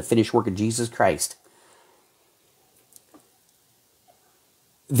believe in the finished work of Jesus Christ.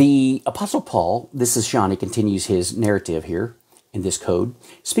 The Apostle Paul, this is Sean, he continues his narrative here in this code,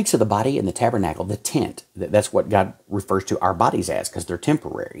 speaks of the body and the tabernacle, the tent. That's what God refers to our bodies as, because they're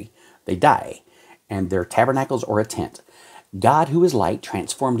temporary. They die. And they're tabernacles or a tent. God, who is light,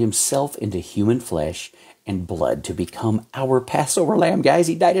 transformed himself into human flesh and blood to become our Passover lamb. Guys,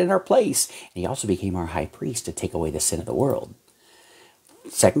 he died in our place. And he also became our high priest to take away the sin of the world.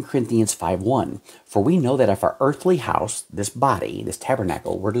 2 Corinthians 5:1. For we know that if our earthly house, this body, this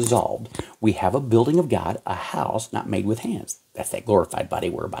tabernacle, were dissolved, we have a building of God, a house not made with hands. That's that glorified body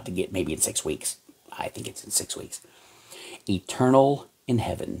we're about to get maybe in 6 weeks. I think it's in 6 weeks. Eternal in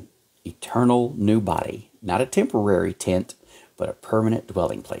heaven. Eternal new body. Not a temporary tent, but a permanent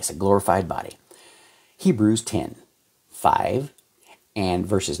dwelling place, a glorified body. Hebrews 10:5 and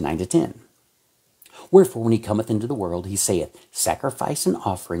verses 9 to 10. Wherefore, when he cometh into the world, he saith, Sacrifice and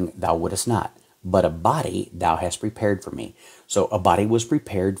offering thou wouldest not, but a body thou hast prepared for me. So a body was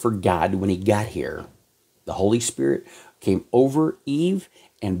prepared for God when he got here. The Holy Spirit came over Eve,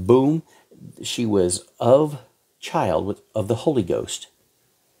 and boom, she was of the Holy Ghost.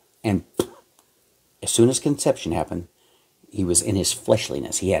 And as soon as conception happened, he was in his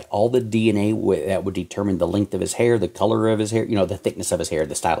fleshliness. He had all the DNA that would determine the length of his hair, the color of his hair, the thickness of his hair,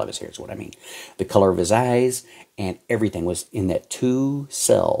 the style of his hair is what I mean. The color of his eyes, and everything was in that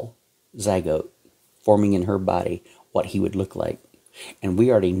 2-cell zygote forming in her body what he would look like. And we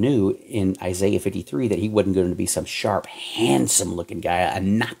already knew in Isaiah 53 that he wasn't going to be some sharp, handsome-looking guy, a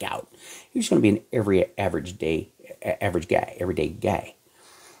knockout. He was going to be an everyday guy.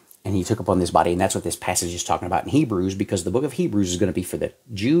 And he took upon this body, and that's what this passage is talking about in Hebrews, because the book of Hebrews is going to be for the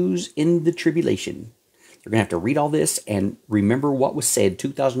Jews in the tribulation. They're going to have to read all this and remember what was said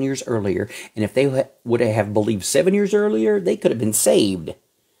 2,000 years earlier. And if they would have believed 7 years earlier, they could have been saved.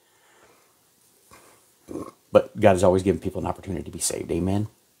 But God has always given people an opportunity to be saved. Amen.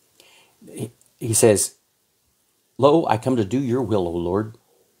 He says, Lo, I come to do your will, O Lord,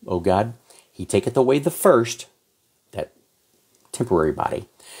 O God. He taketh away the first, that temporary body,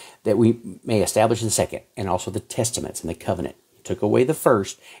 that we may establish the second, and also the testaments and the covenant. He took away the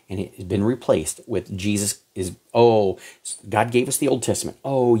first, and it has been replaced with Jesus. God gave us the Old Testament.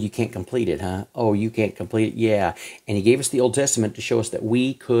 Oh, you can't complete it, huh? Oh, you can't complete it? Yeah. And he gave us the Old Testament to show us that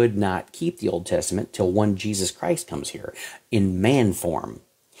we could not keep the Old Testament till one Jesus Christ comes here in man form.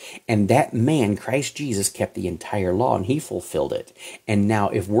 And that man, Christ Jesus, kept the entire law, and he fulfilled it. And now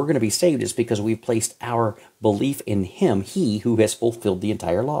if we're going to be saved, it's because we've placed our belief in him, he who has fulfilled the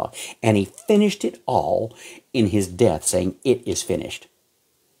entire law. And he finished it all in his death, saying, it is finished.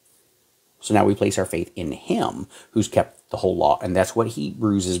 So now we place our faith in him who's kept the whole law. And that's what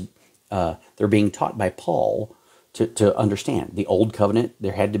Hebrews is, they're being taught by Paul to understand. The old covenant,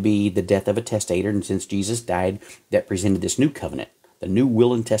 there had to be the death of a testator, and since Jesus died, that presented this new covenant, the new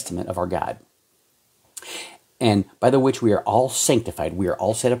will and testament of our God. And by the which we are all sanctified, we are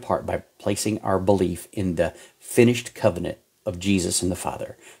all set apart by placing our belief in the finished covenant of Jesus and the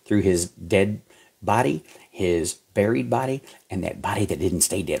Father through his dead body, his buried body, and that body that didn't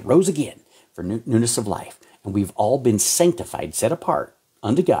stay dead rose again for newness of life. And we've all been sanctified, set apart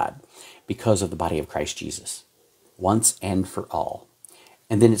unto God because of the body of Christ Jesus, once and for all.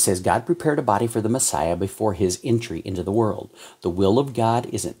 And then it says, God prepared a body for the Messiah before his entry into the world. The will of God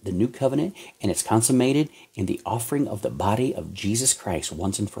is the new covenant, and it's consummated in the offering of the body of Jesus Christ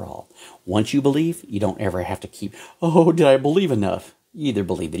once and for all. Once you believe, you don't ever have to keep, oh, did I believe enough? You either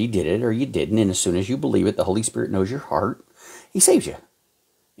believe that he did it or you didn't, and as soon as you believe it, the Holy Spirit knows your heart. He saves you.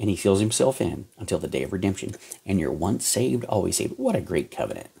 and he seals himself in until the day of redemption. And you're once saved, always saved. What a great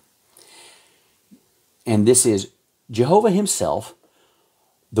covenant. And this is Jehovah himself,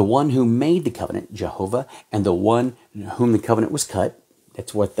 the one who made the covenant, Jehovah, and the one whom the covenant was cut.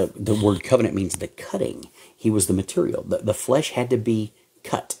 That's what the word covenant means, the cutting. He was the material. The flesh had to be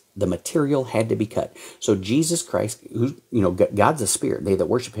cut. The material had to be cut. So Jesus Christ, who, God's a spirit. They that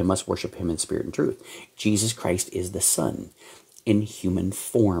worship him must worship him in spirit and truth. Jesus Christ is the Son in human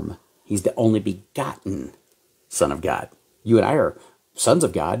form. He's the only begotten Son of God. You and I are sons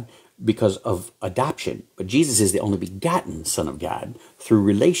of God because of adoption. But Jesus is the only begotten Son of God through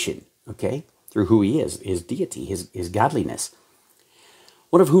relation, okay? Through who he is, his deity, his godliness.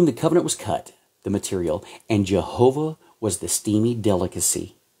 One of whom the covenant was cut, the material, and Jehovah was the steamy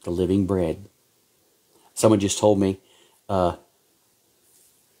delicacy, the living bread. Someone just told me about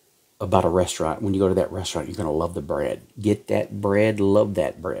a restaurant. When you go to that restaurant, you're going to love the bread. Get that bread, love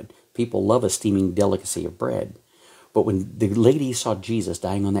that bread. People love a steaming delicacy of bread. But when the ladies saw Jesus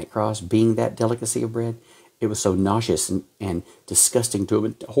dying on that cross, being that delicacy of bread, it was so nauseous and disgusting to them,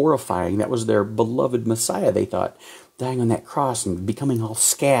 and horrifying. That was their beloved Messiah, they thought, dying on that cross and becoming all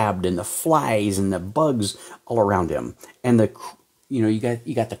scabbed, and the flies and the bugs all around him. And you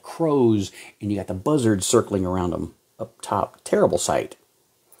got the crows and you got the buzzards circling around him up top. Terrible sight.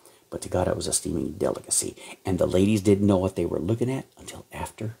 But to God, it was a steaming delicacy. And the ladies didn't know what they were looking at until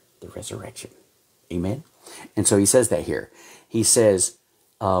after the resurrection. Amen? And so he says that here. He says,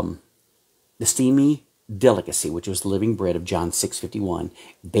 the steamy delicacy, which was the living bread of John 6:51,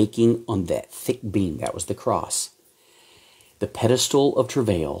 baking on that thick beam, that was the cross. The pedestal of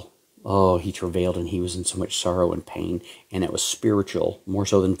travail. Oh, he travailed and he was in so much sorrow and pain, and it was spiritual, more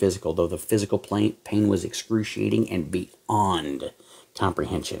so than physical, though the physical pain was excruciating and beyond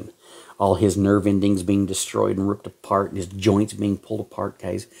comprehension. All his nerve endings being destroyed and ripped apart, and his joints being pulled apart.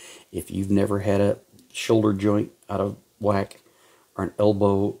 Guys, if you've never had a shoulder joint out of whack, or an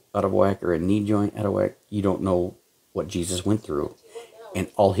elbow out of whack, or a knee joint out of whack, you don't know what Jesus went through. And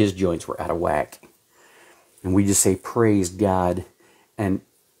all his joints were out of whack. And we just say, praise God. And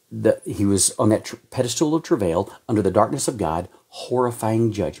he was on that pedestal of travail, under the darkness of God,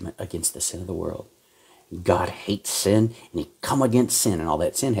 horrifying judgment against the sin of the world. God hates sin, and he come against sin, and all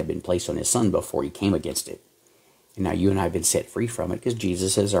that sin had been placed on his Son before he came against it. And now you and I have been set free from it because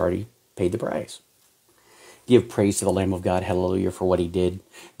Jesus has already paid the price. Give praise to the Lamb of God, hallelujah, for what he did.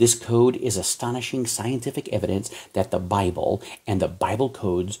 This code is astonishing scientific evidence that the Bible and the Bible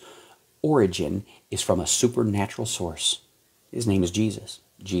code's origin is from a supernatural source. His name is Jesus.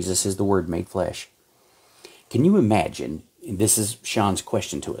 Jesus is the Word made flesh. Can you imagine, and this is Sean's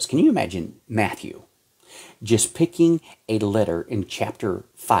question to us, can you imagine Matthew just picking a letter in chapter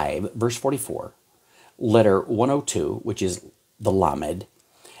 5, verse 44, letter 102, which is the Lamed,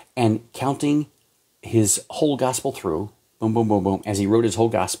 and counting his whole gospel through, boom, boom, boom, boom, as he wrote his whole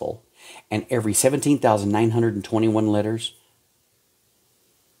gospel, and every 17,921 letters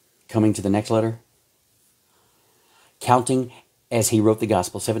coming to the next letter, counting as he wrote the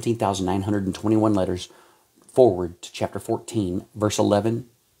gospel, 17,921 letters forward to chapter 14, verse 11,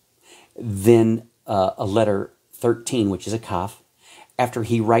 then a letter 13, which is a kaf, after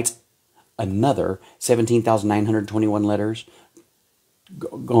he writes another 17,921 letters,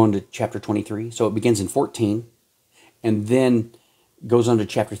 going to chapter 23. So it begins in 14, and then goes on to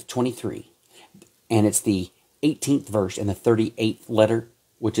chapter 23. And it's the 18th verse and the 38th letter,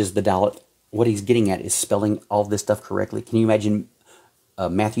 which is the Dalet. What he's getting at is spelling all this stuff correctly. Can you imagine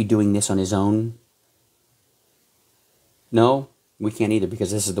Matthew doing this on his own? No, we can't either,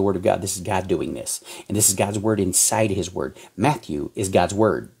 because this is the Word of God. This is God doing this. And this is God's Word inside his Word. Matthew is God's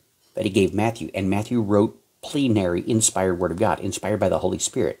Word that he gave Matthew. And Matthew wrote plenary, inspired Word of God, inspired by the Holy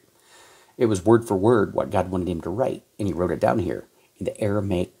Spirit. It was word for word what God wanted him to write. And he wrote it down here in the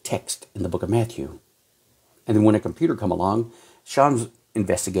Aramaic text in the book of Matthew. And then when a computer come along, Sean's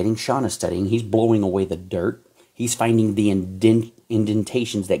investigating, Sean is studying, he's blowing away the dirt. He's finding the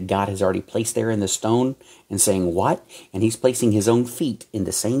indentations that God has already placed there in the stone and saying, what? And he's placing his own feet in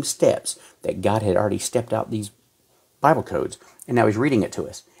the same steps that God had already stepped out these Bible codes. And now he's reading it to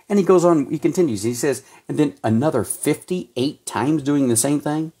us. And he goes on, he continues, he says, and then another 58 times doing the same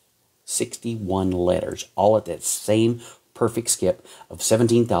thing, 61 letters, all at that same perfect skip of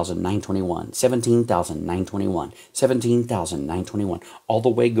 17,921, 17,921, 17,921, all the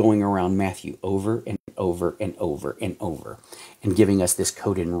way going around Matthew over and over and over and over, and giving us this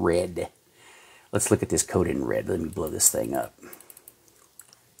code in red. Let's look at this code in red. Let me blow this thing up.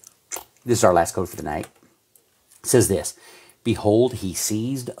 This is our last code for the night. It says this: behold, he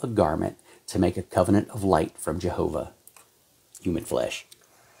seized a garment to make a covenant of light from Jehovah, human flesh.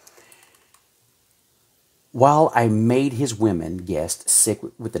 While I made his women guests sick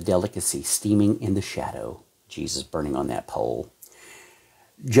with the delicacy steaming in the shadow, Jesus burning on that pole.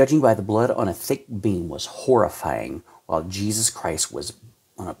 Judging by the blood on a thick beam was horrifying, while Jesus Christ was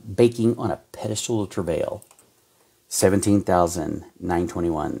baking on a pedestal of travail.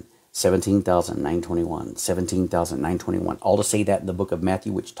 17,921, 17,921, 17,921. All to say that in the book of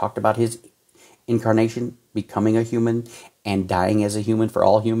Matthew, which talked about his incarnation, becoming a human, and dying as a human for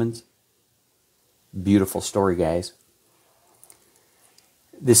all humans. Beautiful story, guys.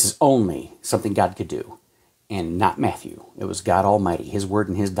 This is only something God could do, and not Matthew. It was God Almighty, his word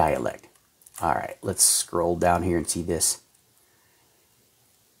and his dialect. All right, let's scroll down here and see this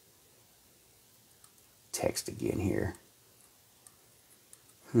text again here.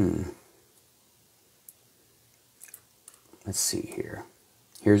 Let's see here.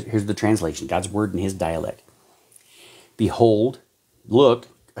 Here's the translation. God's word and his dialect. Behold, look,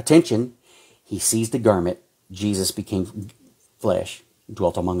 attention. He seized the garment. Jesus became flesh,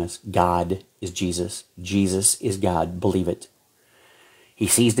 dwelt among us. God is Jesus. Jesus is God. Believe it. He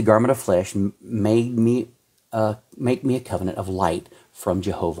seized the garment of flesh, make me a covenant of light from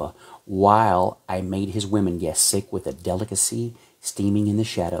Jehovah, while I made his women guests sick with a delicacy steaming in the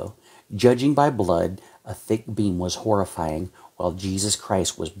shadow. Judging by blood, a thick beam was horrifying, while Jesus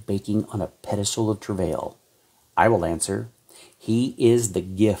Christ was baking on a pedestal of travail. I will answer, he is the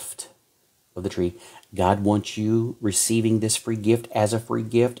gift of the tree. God wants you receiving this free gift as a free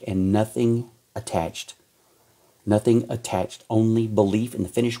gift and nothing attached. Nothing attached. Only belief in the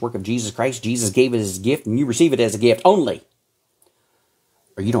finished work of Jesus Christ. Jesus gave it as a gift and you receive it as a gift only.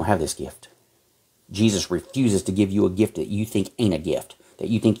 Or you don't have this gift. Jesus refuses to give you a gift that you think ain't a gift. That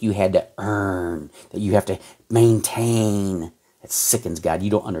you think you had to earn. That you have to maintain. That sickens God.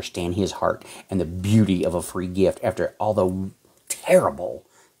 You don't understand his heart and the beauty of a free gift after all the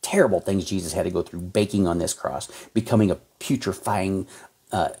terrible things Jesus had to go through, baking on this cross, becoming a putrefying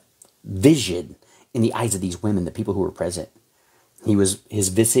vision in the eyes of these women, the people who were present. His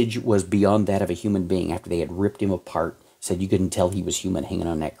visage was beyond that of a human being after they had ripped him apart, said you couldn't tell he was human hanging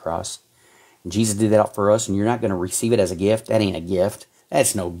on that cross. And Jesus did that for us, and you're not going to receive it as a gift. That ain't a gift.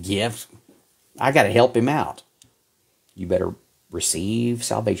 That's no gift. I got to help him out. You better receive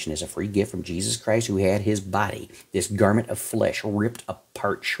salvation as a free gift from Jesus Christ, who had his body, this garment of flesh, ripped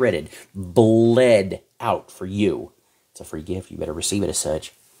apart, shredded, bled out for you. It's a free gift. You better receive it as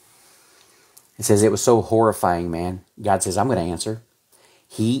such. It says it was so horrifying, man. God says, I'm going to answer.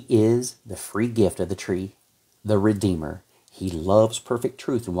 He is the free gift of the tree, the Redeemer. He loves perfect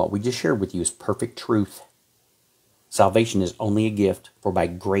truth, and what we just shared with you is perfect truth. Salvation is only a gift, for by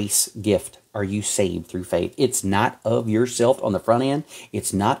grace gift are you saved through faith. It's not of yourself on the front end.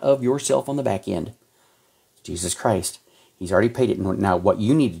 It's not of yourself on the back end. Jesus Christ. He's already paid it. Now what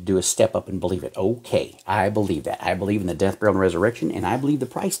you need to do is step up and believe it. Okay, I believe that. I believe in the death, burial, and resurrection, and I believe the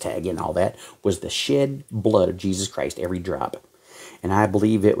price tag and all that was the shed blood of Jesus Christ, every drop. And I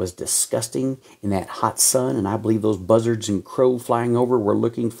believe it was disgusting in that hot sun, and I believe those buzzards and crow flying over were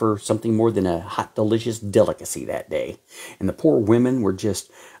looking for something more than a hot, delicious delicacy that day. And the poor women were just,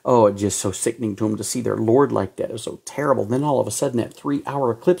 oh, it just so sickening to them to see their Lord like that. It was so terrible. Then all of a sudden that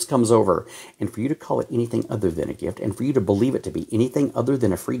 3-hour eclipse comes over. And for you to call it anything other than a gift, and for you to believe it to be anything other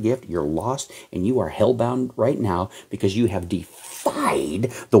than a free gift, you're lost, and you are hellbound right now because you have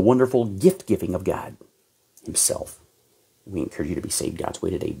defied the wonderful gift-giving of God himself. We encourage you to be saved God's way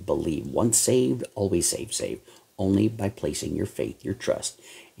today. Believe. Once saved, always saved. Saved only by placing your faith, your trust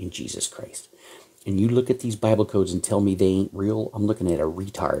in Jesus Christ. And you look at these Bible codes and tell me they ain't real, I'm looking at a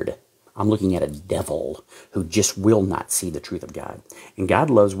retard. I'm looking at a devil who just will not see the truth of God. And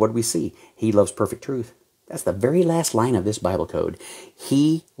God loves what we see. He loves perfect truth. That's the very last line of this Bible code.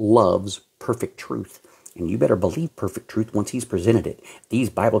 He loves perfect truth. And you better believe perfect truth once he's presented it. These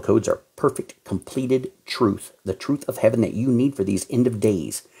Bible codes are perfect, completed truth. The truth of heaven that you need for these end of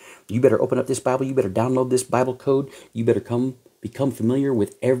days. You better open up this Bible. You better download this Bible code. You better become familiar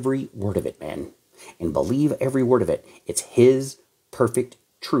with every word of it, man. And believe every word of it. It's his perfect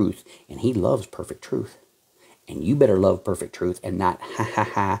truth. And he loves perfect truth. And you better love perfect truth and not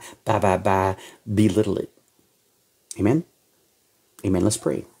belittle it. Amen? Amen. Let's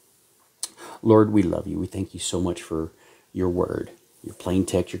pray. Lord, we love you. We thank you so much for your word, your plain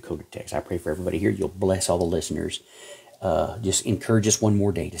text, your coded text. I pray for everybody here. You'll bless all the listeners. Just encourage us one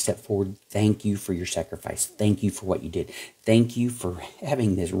more day to step forward. Thank you for your sacrifice. Thank you for what you did. Thank you for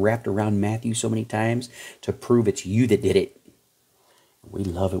having this wrapped around Matthew so many times to prove it's you that did it. We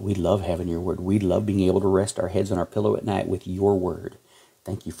love it. We love having your word. We love being able to rest our heads on our pillow at night with your word.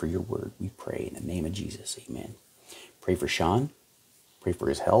 Thank you for your word. We pray in the name of Jesus. Amen. Pray for Sean. Pray for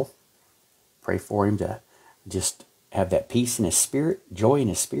his health. Pray for him to just have that peace in his spirit, joy in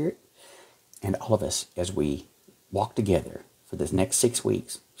his spirit, and all of us as we walk together for this next 6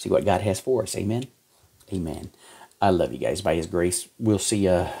 weeks. See what God has for us. Amen? Amen. I love you guys. By his grace, we'll see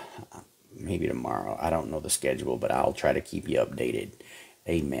you maybe tomorrow. I don't know the schedule, but I'll try to keep you updated.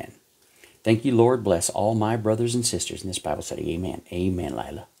 Amen. Thank you, Lord. Bless all my brothers and sisters in this Bible study. Amen. Amen,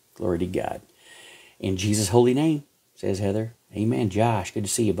 Lila. Glory to God. In Jesus' holy name, says Heather. Amen. Josh, good to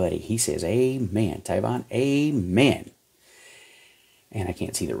see you, buddy. He says, amen. Tyvon, amen. And I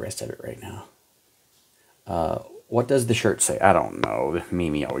can't see the rest of it right now. What does the shirt say? I don't know.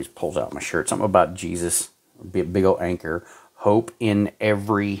 Mimi always pulls out my shirt. Something about Jesus, big old anchor. Hope in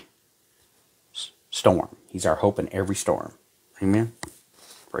every storm. He's our hope in every storm. Amen.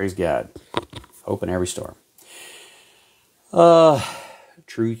 Praise God. Hope in every storm.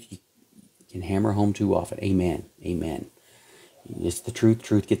 Truth you can hammer home too often. Amen. Amen. It's the truth.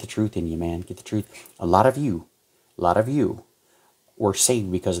 Truth. Get the truth in you, man. Get the truth. A lot of you were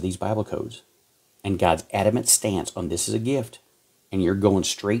saved because of these Bible codes. And God's adamant stance on this is a gift. And you're going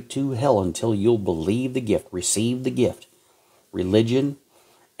straight to hell until you'll believe the gift, receive the gift. Religion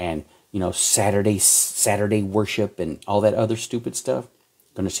and, Saturday worship and all that other stupid stuff,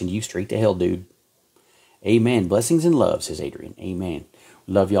 going to send you straight to hell, dude. Amen. Blessings and love, says Adrian. Amen.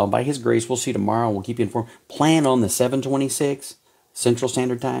 Love y'all. By his grace, we'll see you tomorrow. We'll keep you informed. Plan on the 7:26 Central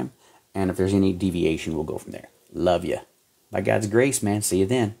Standard Time. And if there's any deviation, we'll go from there. Love you. By God's grace, man. See you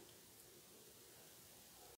then.